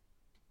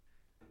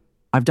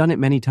 "I've done it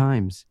many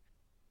times.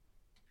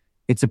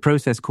 It's a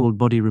process called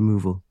body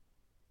removal.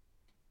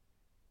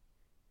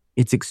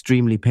 It's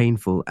extremely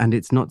painful, and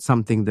it's not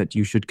something that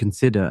you should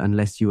consider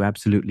unless you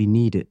absolutely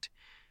need it.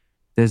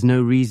 There's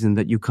no reason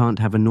that you can't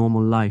have a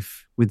normal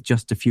life with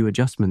just a few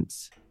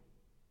adjustments."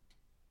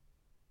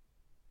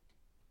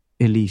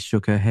 Elise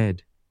shook her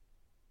head.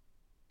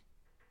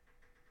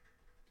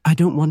 "I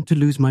don't want to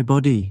lose my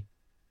body,"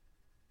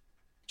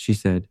 she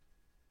said.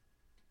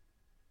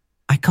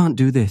 "I can't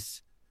do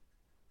this."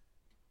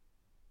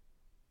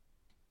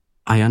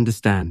 "I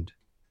understand,"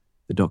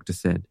 the doctor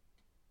said.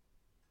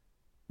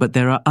 "But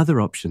there are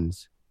other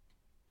options.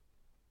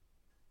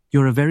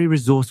 You're a very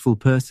resourceful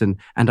person,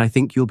 and I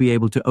think you'll be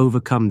able to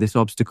overcome this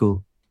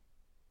obstacle."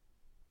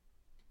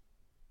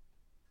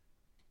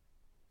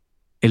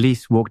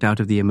 Elise walked out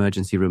of the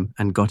emergency room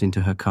and got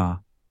into her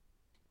car.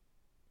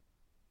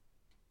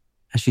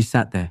 As she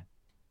sat there,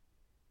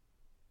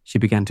 she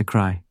began to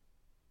cry.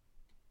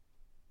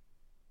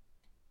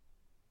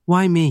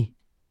 "Why me?"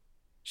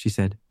 she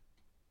said.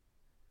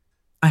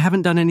 "I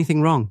haven't done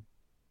anything wrong.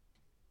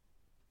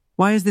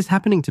 Why is this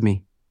happening to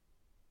me?"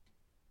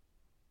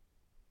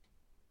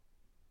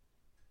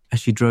 As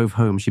she drove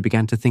home, she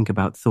began to think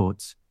about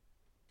thoughts.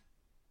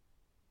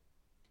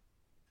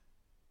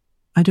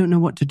 "I don't know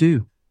what to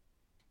do,"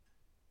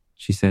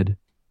 she said.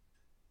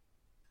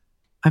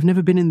 "I've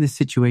never been in this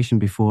situation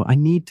before. I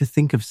need to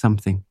think of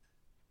something."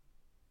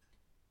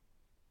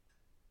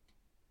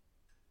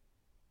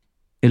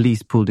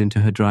 Elise pulled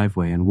into her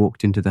driveway and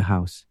walked into the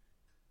house.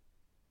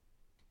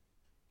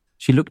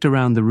 She looked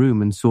around the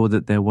room and saw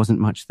that there wasn't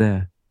much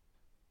there.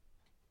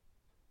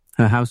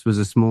 Her house was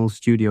a small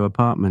studio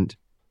apartment,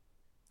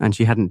 and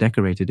she hadn't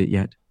decorated it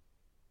yet.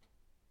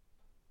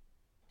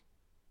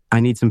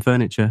 "I need some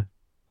furniture,"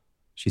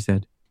 she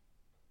said.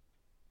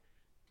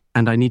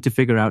 "And I need to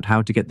figure out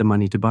how to get the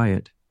money to buy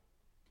it."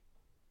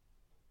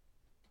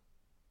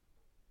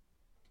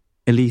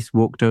 Elise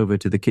walked over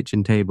to the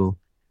kitchen table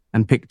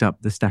and picked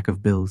up the stack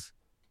of bills.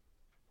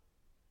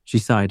 She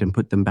sighed and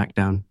put them back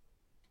down.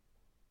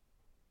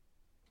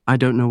 "I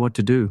don't know what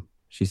to do,"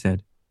 she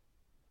said.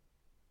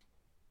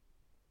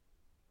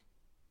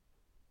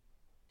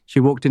 She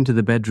walked into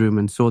the bedroom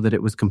and saw that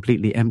it was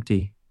completely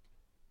empty.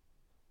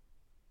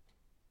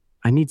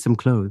 "I need some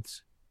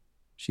clothes,"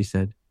 she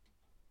said.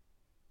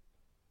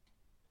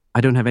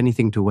 "I don't have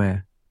anything to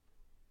wear."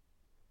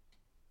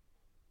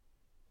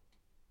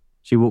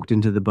 She walked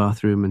into the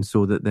bathroom and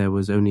saw that there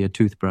was only a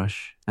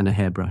toothbrush and a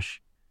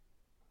hairbrush.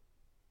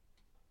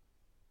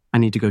 "I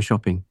need to go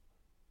shopping,"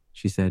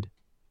 she said.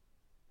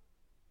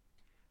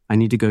 "I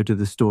need to go to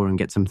the store and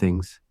get some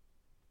things."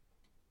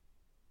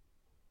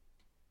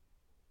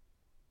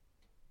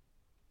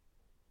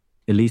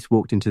 Elise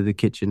walked into the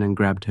kitchen and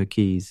grabbed her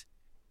keys.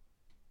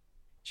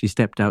 She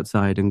stepped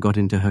outside and got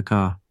into her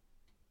car.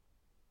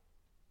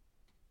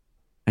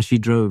 As she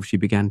drove, she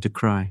began to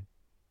cry.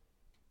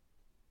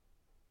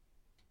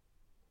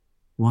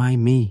 "Why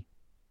me?"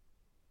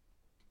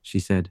 she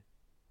said.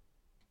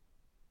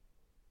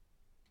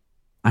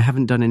 "I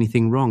haven't done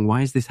anything wrong.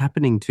 Why is this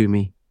happening to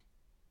me?"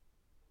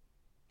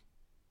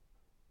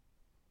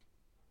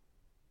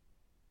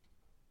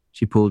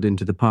 She pulled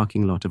into the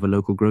parking lot of a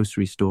local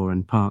grocery store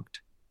and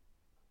parked.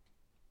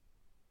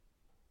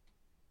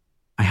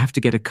 "I have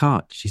to get a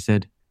cart," she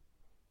said.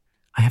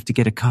 "I have to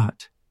get a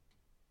cart."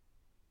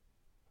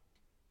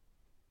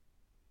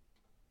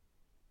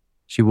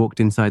 She walked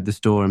inside the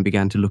store and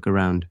began to look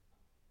around.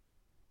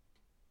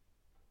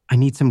 "I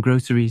need some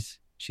groceries,"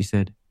 she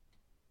said.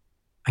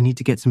 "I need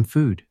to get some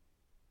food."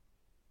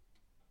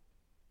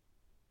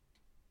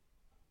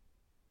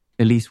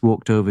 Elise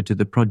walked over to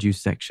the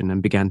produce section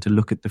and began to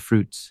look at the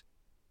fruits.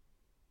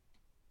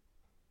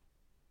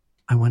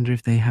 "I wonder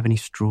if they have any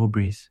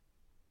strawberries,"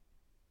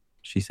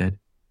 she said.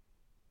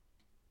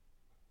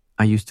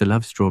 "I used to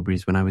love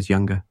strawberries when I was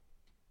younger.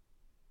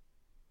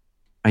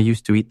 I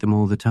used to eat them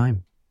all the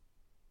time."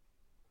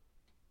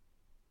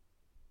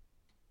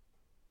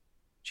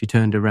 She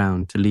turned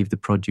around to leave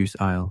the produce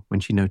aisle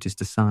when she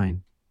noticed a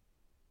sign.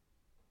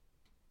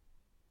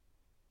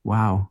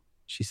 "Wow,"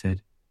 she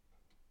said.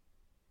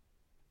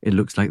 "It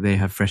looks like they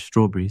have fresh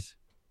strawberries."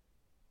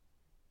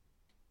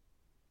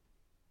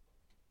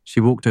 She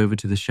walked over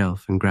to the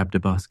shelf and grabbed a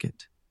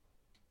basket.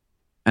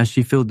 As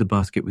she filled the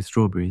basket with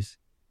strawberries,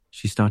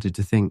 she started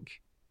to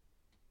think.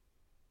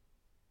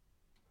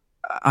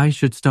 "I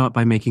should start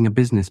by making a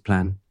business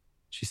plan,"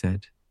 she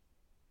said.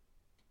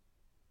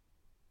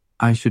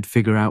 "I should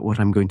figure out what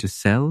I'm going to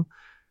sell,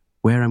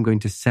 where I'm going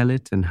to sell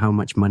it, and how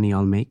much money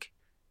I'll make.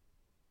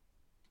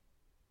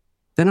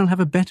 Then I'll have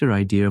a better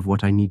idea of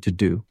what I need to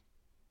do."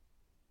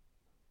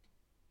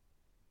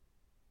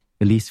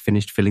 Elise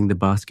finished filling the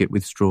basket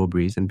with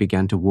strawberries and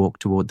began to walk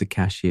toward the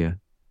cashier.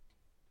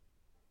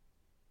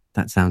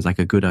 "That sounds like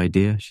a good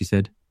idea," she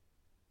said.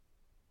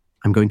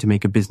 "I'm going to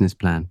make a business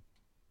plan."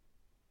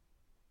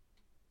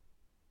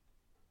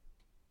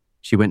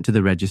 She went to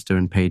the register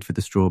and paid for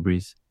the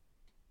strawberries.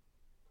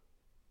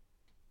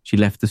 She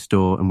left the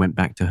store and went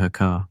back to her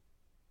car.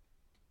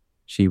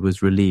 She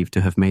was relieved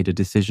to have made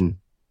a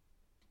decision.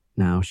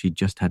 Now she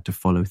just had to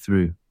follow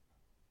through.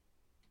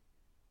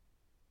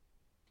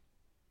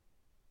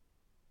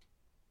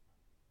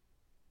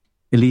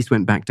 Elise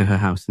went back to her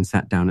house and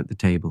sat down at the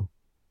table.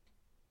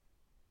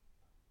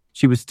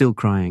 She was still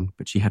crying,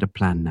 but she had a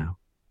plan now.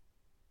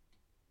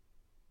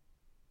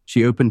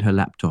 She opened her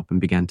laptop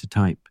and began to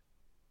type.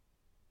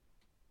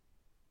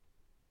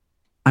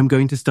 "I'm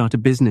going to start a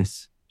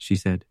business," she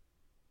said.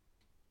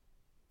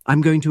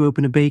 "I'm going to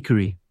open a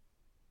bakery.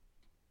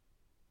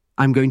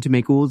 I'm going to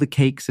make all the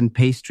cakes and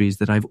pastries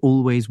that I've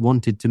always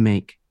wanted to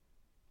make."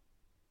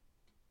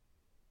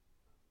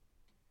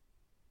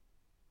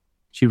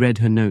 She read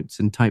her notes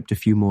and typed a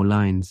few more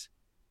lines.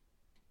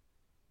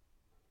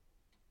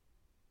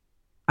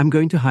 "I'm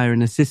going to hire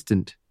an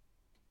assistant,"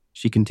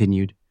 she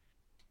continued.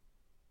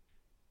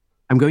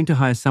 "I'm going to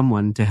hire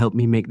someone to help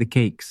me make the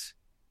cakes.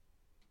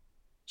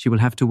 She will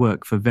have to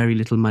work for very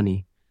little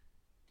money,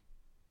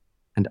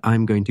 and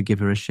I'm going to give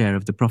her a share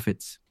of the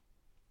profits."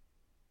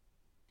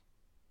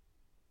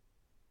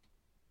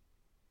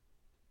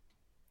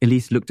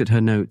 Elise looked at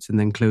her notes and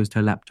then closed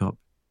her laptop.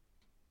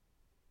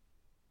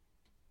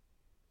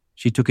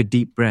 She took a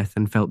deep breath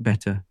and felt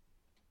better.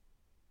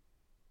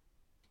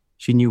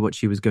 She knew what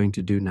she was going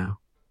to do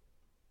now.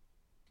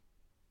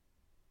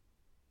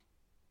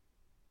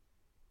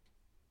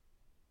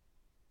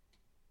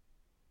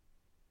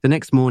 The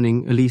next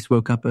morning, Elise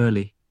woke up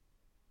early.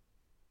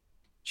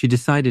 She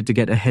decided to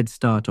get a head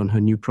start on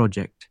her new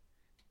project.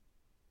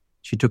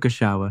 She took a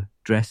shower,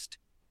 dressed,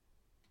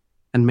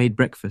 and made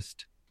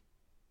breakfast.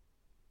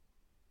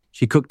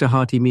 She cooked a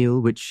hearty meal,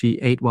 which she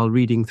ate while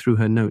reading through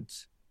her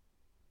notes.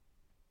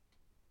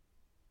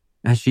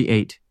 As she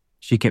ate,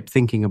 she kept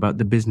thinking about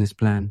the business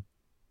plan.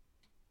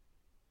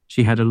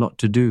 She had a lot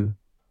to do,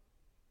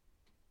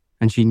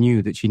 and she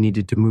knew that she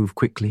needed to move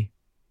quickly.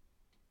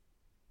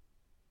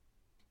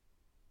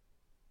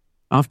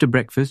 After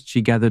breakfast,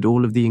 she gathered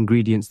all of the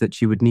ingredients that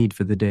she would need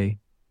for the day.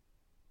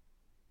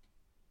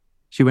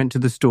 She went to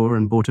the store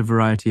and bought a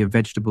variety of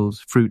vegetables,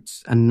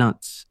 fruits, and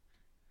nuts.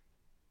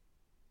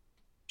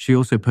 She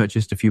also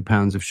purchased a few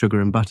pounds of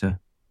sugar and butter.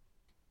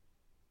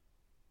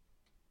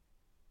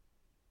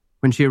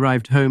 When she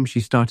arrived home, she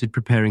started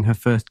preparing her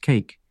first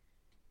cake.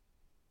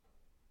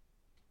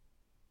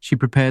 She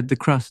prepared the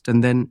crust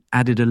and then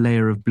added a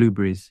layer of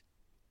blueberries.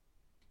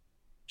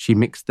 She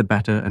mixed the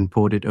batter and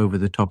poured it over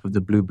the top of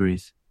the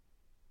blueberries.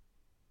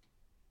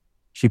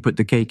 She put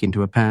the cake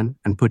into a pan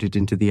and put it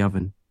into the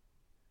oven.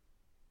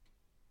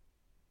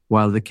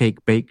 While the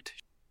cake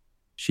baked,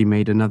 she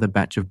made another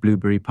batch of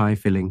blueberry pie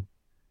filling.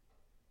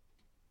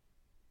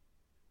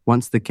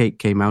 Once the cake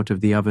came out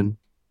of the oven,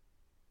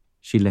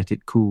 she let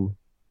it cool.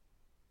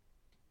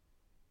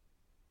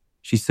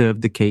 She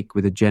served the cake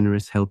with a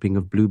generous helping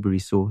of blueberry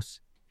sauce.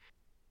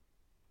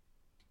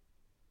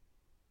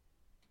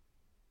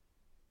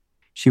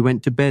 She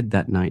went to bed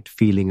that night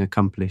feeling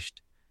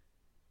accomplished.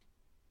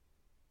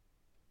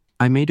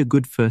 "I made a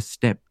good first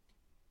step,"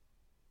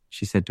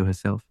 she said to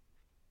herself.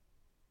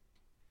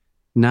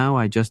 "Now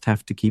I just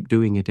have to keep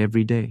doing it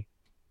every day."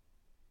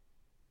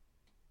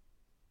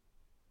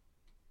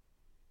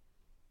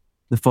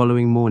 The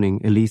following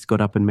morning, Elise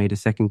got up and made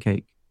a second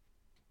cake.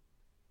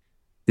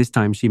 This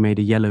time she made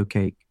a yellow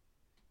cake.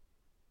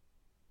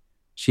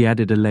 She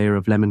added a layer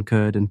of lemon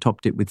curd and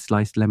topped it with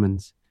sliced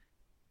lemons.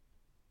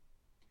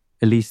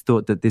 Elise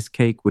thought that this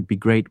cake would be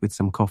great with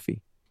some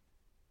coffee.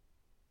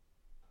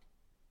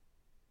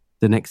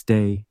 The next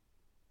day,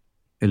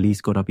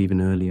 Elise got up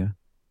even earlier.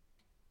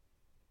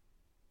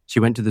 She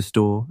went to the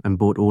store and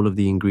bought all of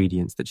the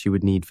ingredients that she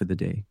would need for the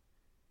day.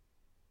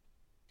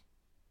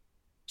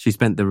 She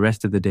spent the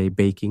rest of the day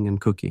baking and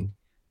cooking.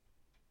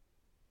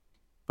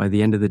 By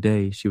the end of the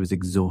day, she was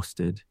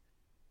exhausted.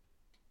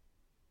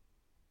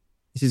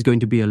 This is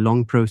going to be a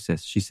long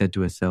process, she said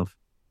to herself,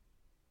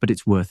 but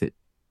it's worth it.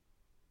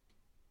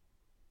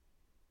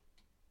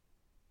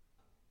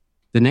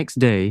 The next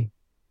day,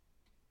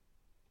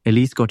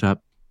 Elise got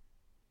up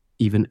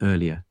even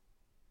earlier.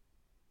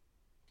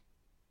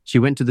 She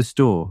went to the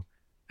store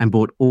and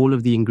bought all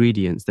of the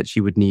ingredients that she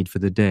would need for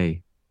the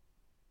day.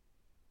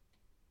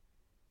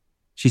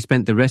 She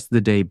spent the rest of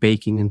the day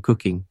baking and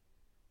cooking.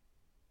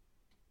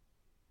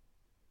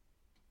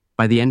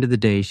 By the end of the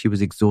day, she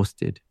was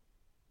exhausted.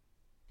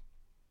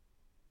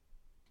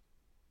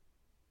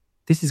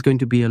 This is going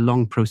to be a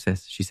long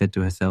process, she said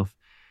to herself,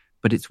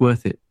 but it's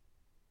worth it.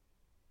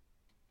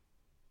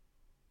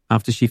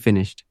 After she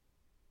finished,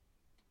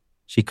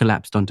 she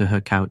collapsed onto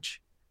her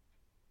couch.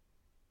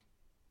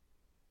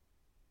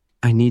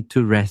 I need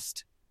to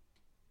rest,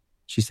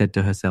 she said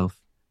to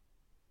herself.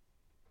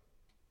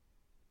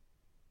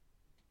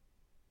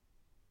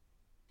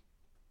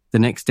 The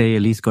next day,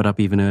 Elise got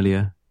up even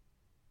earlier.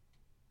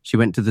 She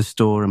went to the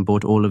store and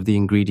bought all of the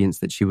ingredients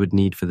that she would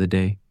need for the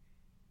day.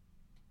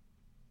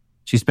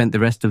 She spent the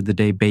rest of the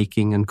day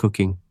baking and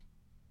cooking.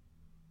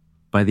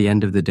 By the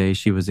end of the day,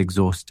 she was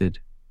exhausted.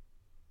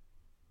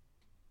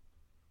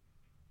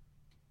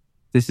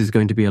 This is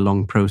going to be a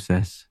long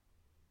process,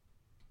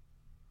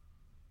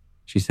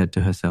 she said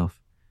to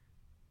herself.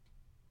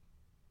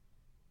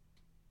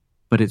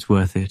 But it's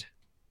worth it.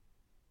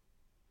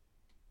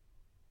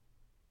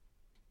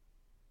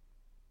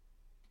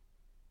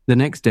 The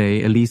next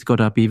day, Elise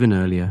got up even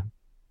earlier.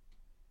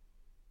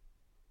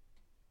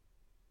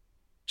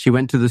 She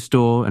went to the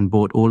store and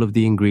bought all of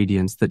the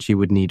ingredients that she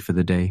would need for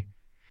the day.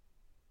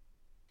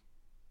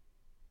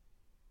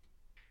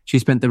 She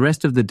spent the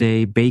rest of the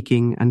day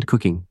baking and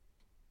cooking.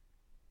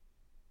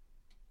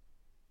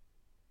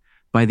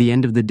 By the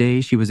end of the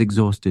day, she was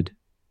exhausted.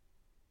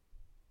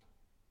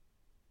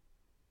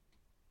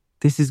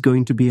 This is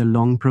going to be a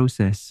long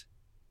process,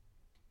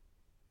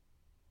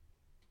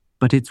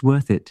 but it's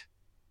worth it.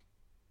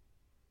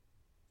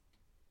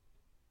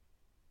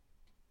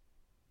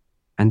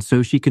 And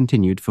so she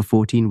continued for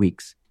 14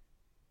 weeks.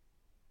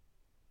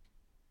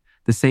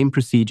 The same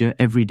procedure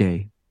every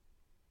day.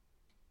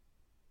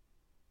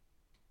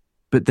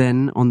 But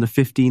then, on the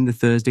 15th, the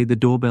Thursday, the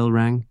doorbell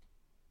rang.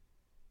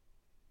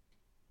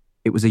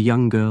 It was a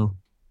young girl.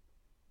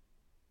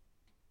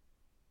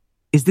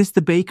 Is this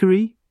the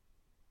bakery?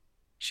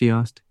 She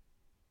asked.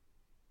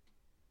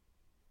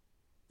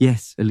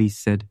 Yes, Elise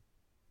said.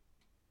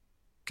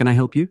 Can I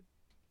help you?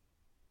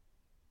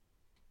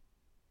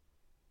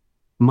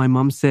 My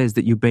mum says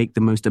that you bake the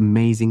most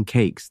amazing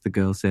cakes, the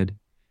girl said.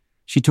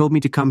 She told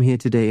me to come here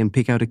today and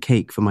pick out a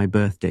cake for my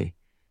birthday.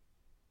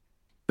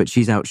 But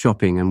she's out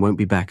shopping and won't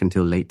be back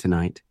until late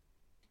tonight.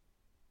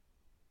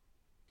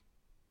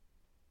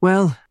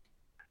 Well,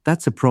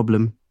 that's a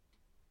problem,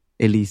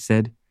 Elise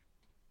said.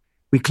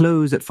 We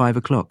close at 5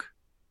 o'clock.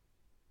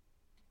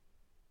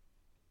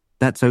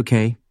 That's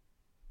okay,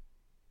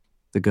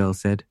 the girl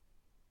said.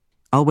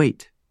 I'll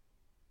wait.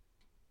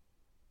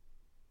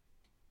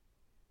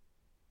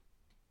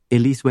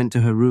 Elise went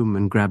to her room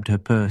and grabbed her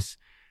purse.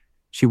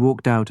 She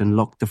walked out and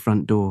locked the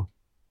front door.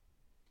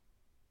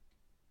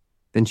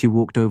 Then she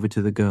walked over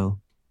to the girl.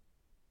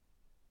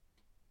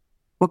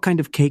 What kind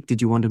of cake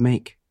did you want to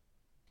make?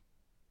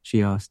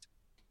 She asked.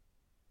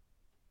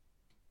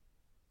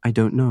 I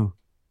don't know,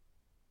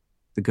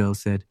 the girl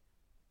said.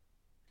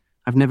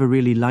 I've never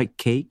really liked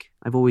cake.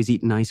 I've always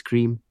eaten ice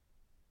cream.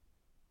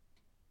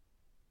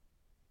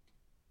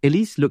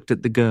 Elise looked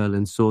at the girl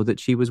and saw that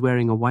she was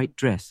wearing a white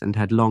dress and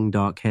had long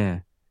dark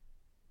hair.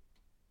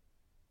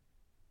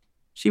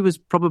 She was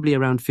probably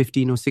around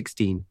 15 or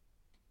 16.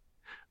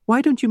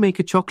 Why don't you make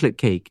a chocolate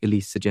cake?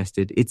 Elise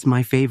suggested. It's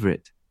my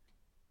favorite.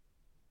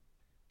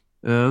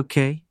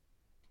 Okay,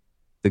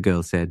 the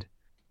girl said.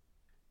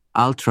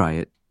 I'll try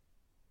it.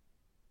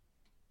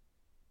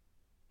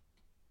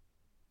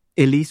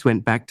 Elise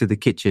went back to the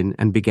kitchen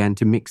and began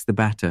to mix the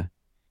batter.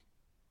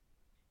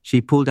 She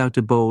pulled out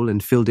a bowl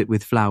and filled it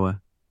with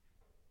flour.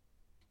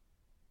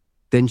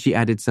 Then she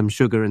added some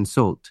sugar and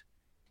salt.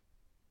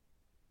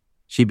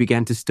 She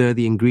began to stir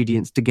the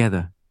ingredients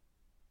together.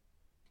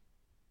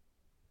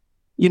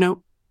 You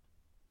know,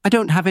 I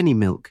don't have any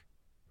milk,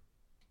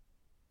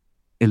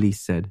 Elise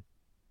said.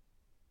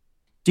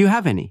 Do you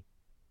have any?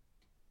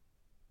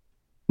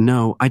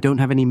 No, I don't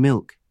have any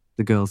milk,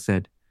 the girl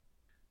said.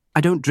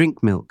 I don't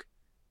drink milk.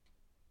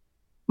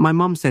 My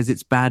mum says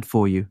it's bad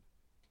for you.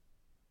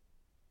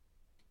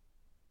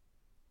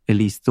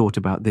 Elise thought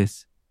about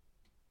this.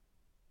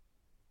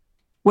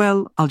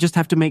 Well, I'll just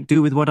have to make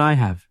do with what I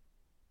have,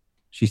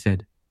 she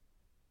said.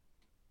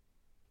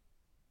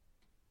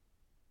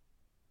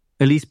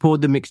 Elise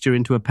poured the mixture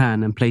into a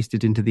pan and placed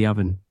it into the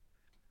oven.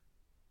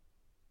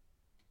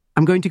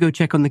 I'm going to go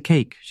check on the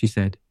cake, she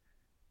said.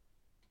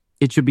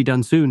 It should be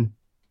done soon.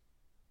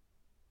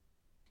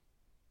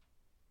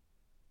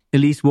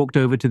 Elise walked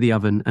over to the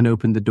oven and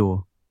opened the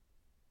door.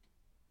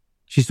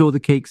 She saw the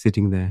cake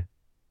sitting there.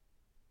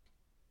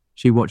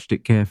 She watched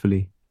it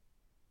carefully.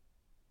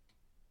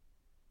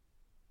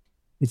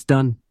 "It's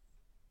done,"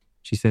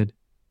 she said.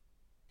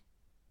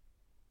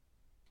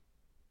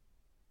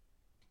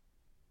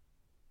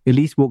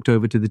 Elise walked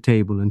over to the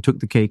table and took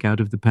the cake out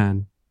of the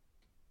pan.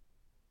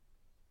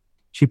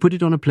 She put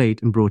it on a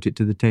plate and brought it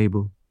to the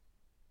table.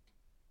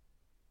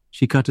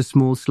 She cut a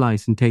small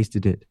slice and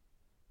tasted it.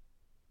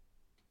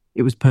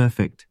 It was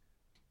perfect.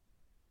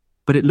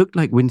 But it looked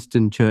like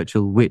Winston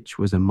Churchill, which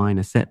was a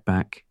minor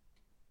setback.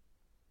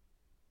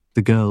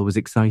 The girl was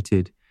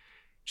excited.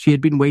 She had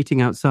been waiting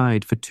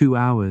outside for 2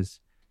 hours.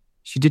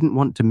 She didn't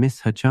want to miss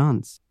her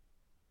chance.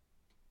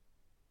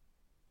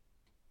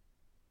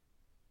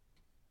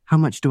 "How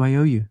much do I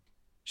owe you?"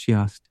 she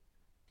asked.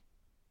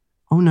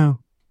 "Oh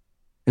no,"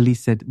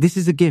 Elise said. "This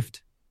is a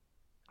gift.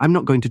 I'm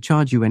not going to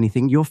charge you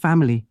anything. Your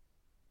family."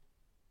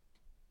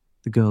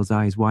 The girl's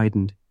eyes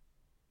widened.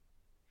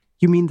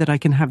 "You mean that I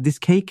can have this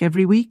cake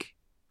every week?"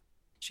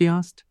 she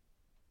asked.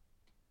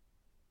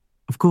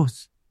 "Of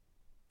course,"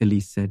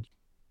 Elise said.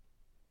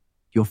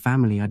 "Your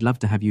family, I'd love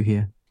to have you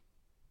here."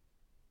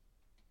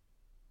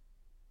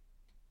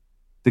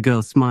 The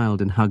girl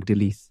smiled and hugged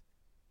Elise.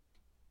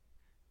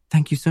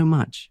 "Thank you so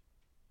much,"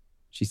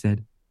 she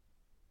said.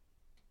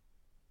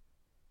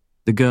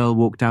 The girl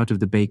walked out of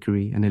the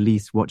bakery and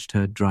Elise watched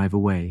her drive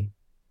away.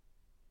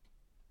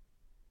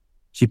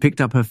 She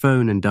picked up her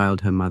phone and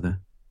dialed her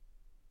mother.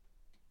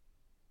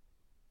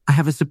 "I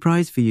have a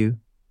surprise for you,"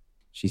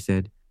 she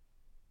said.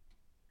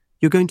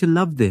 "You're going to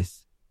love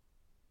this."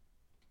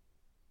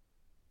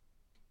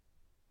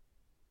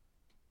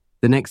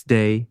 The next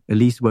day,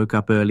 Elise woke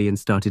up early and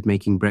started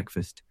making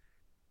breakfast.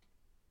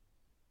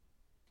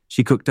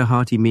 She cooked a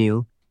hearty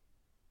meal,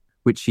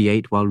 which she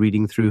ate while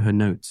reading through her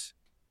notes.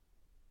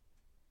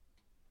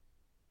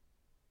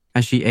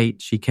 As she ate,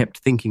 she kept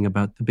thinking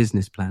about the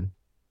business plan.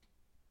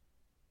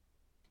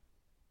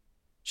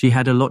 She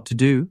had a lot to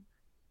do,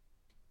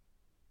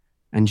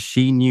 and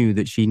she knew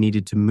that she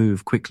needed to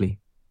move quickly.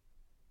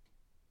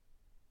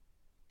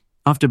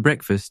 After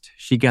breakfast,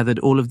 she gathered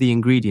all of the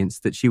ingredients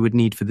that she would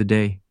need for the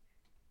day.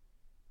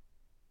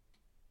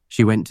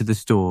 She went to the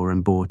store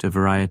and bought a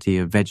variety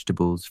of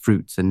vegetables,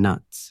 fruits, and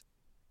nuts.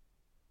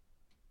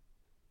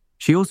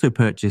 She also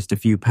purchased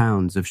a few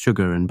pounds of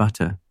sugar and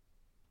butter.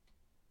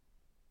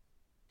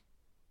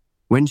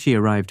 When she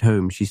arrived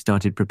home, she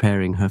started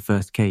preparing her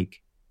first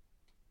cake.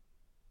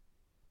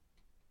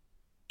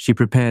 She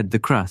prepared the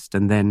crust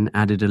and then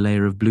added a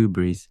layer of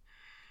blueberries.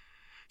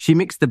 She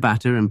mixed the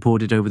batter and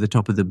poured it over the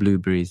top of the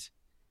blueberries.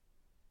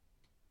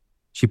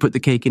 She put the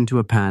cake into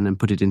a pan and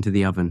put it into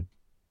the oven.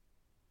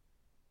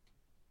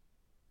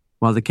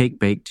 While the cake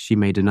baked, she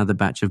made another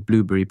batch of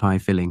blueberry pie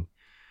filling.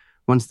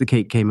 Once the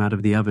cake came out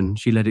of the oven,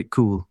 she let it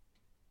cool.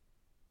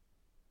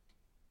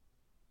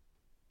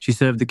 She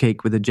served the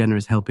cake with a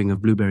generous helping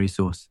of blueberry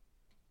sauce.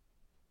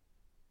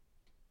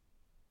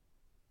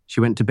 She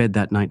went to bed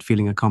that night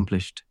feeling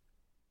accomplished.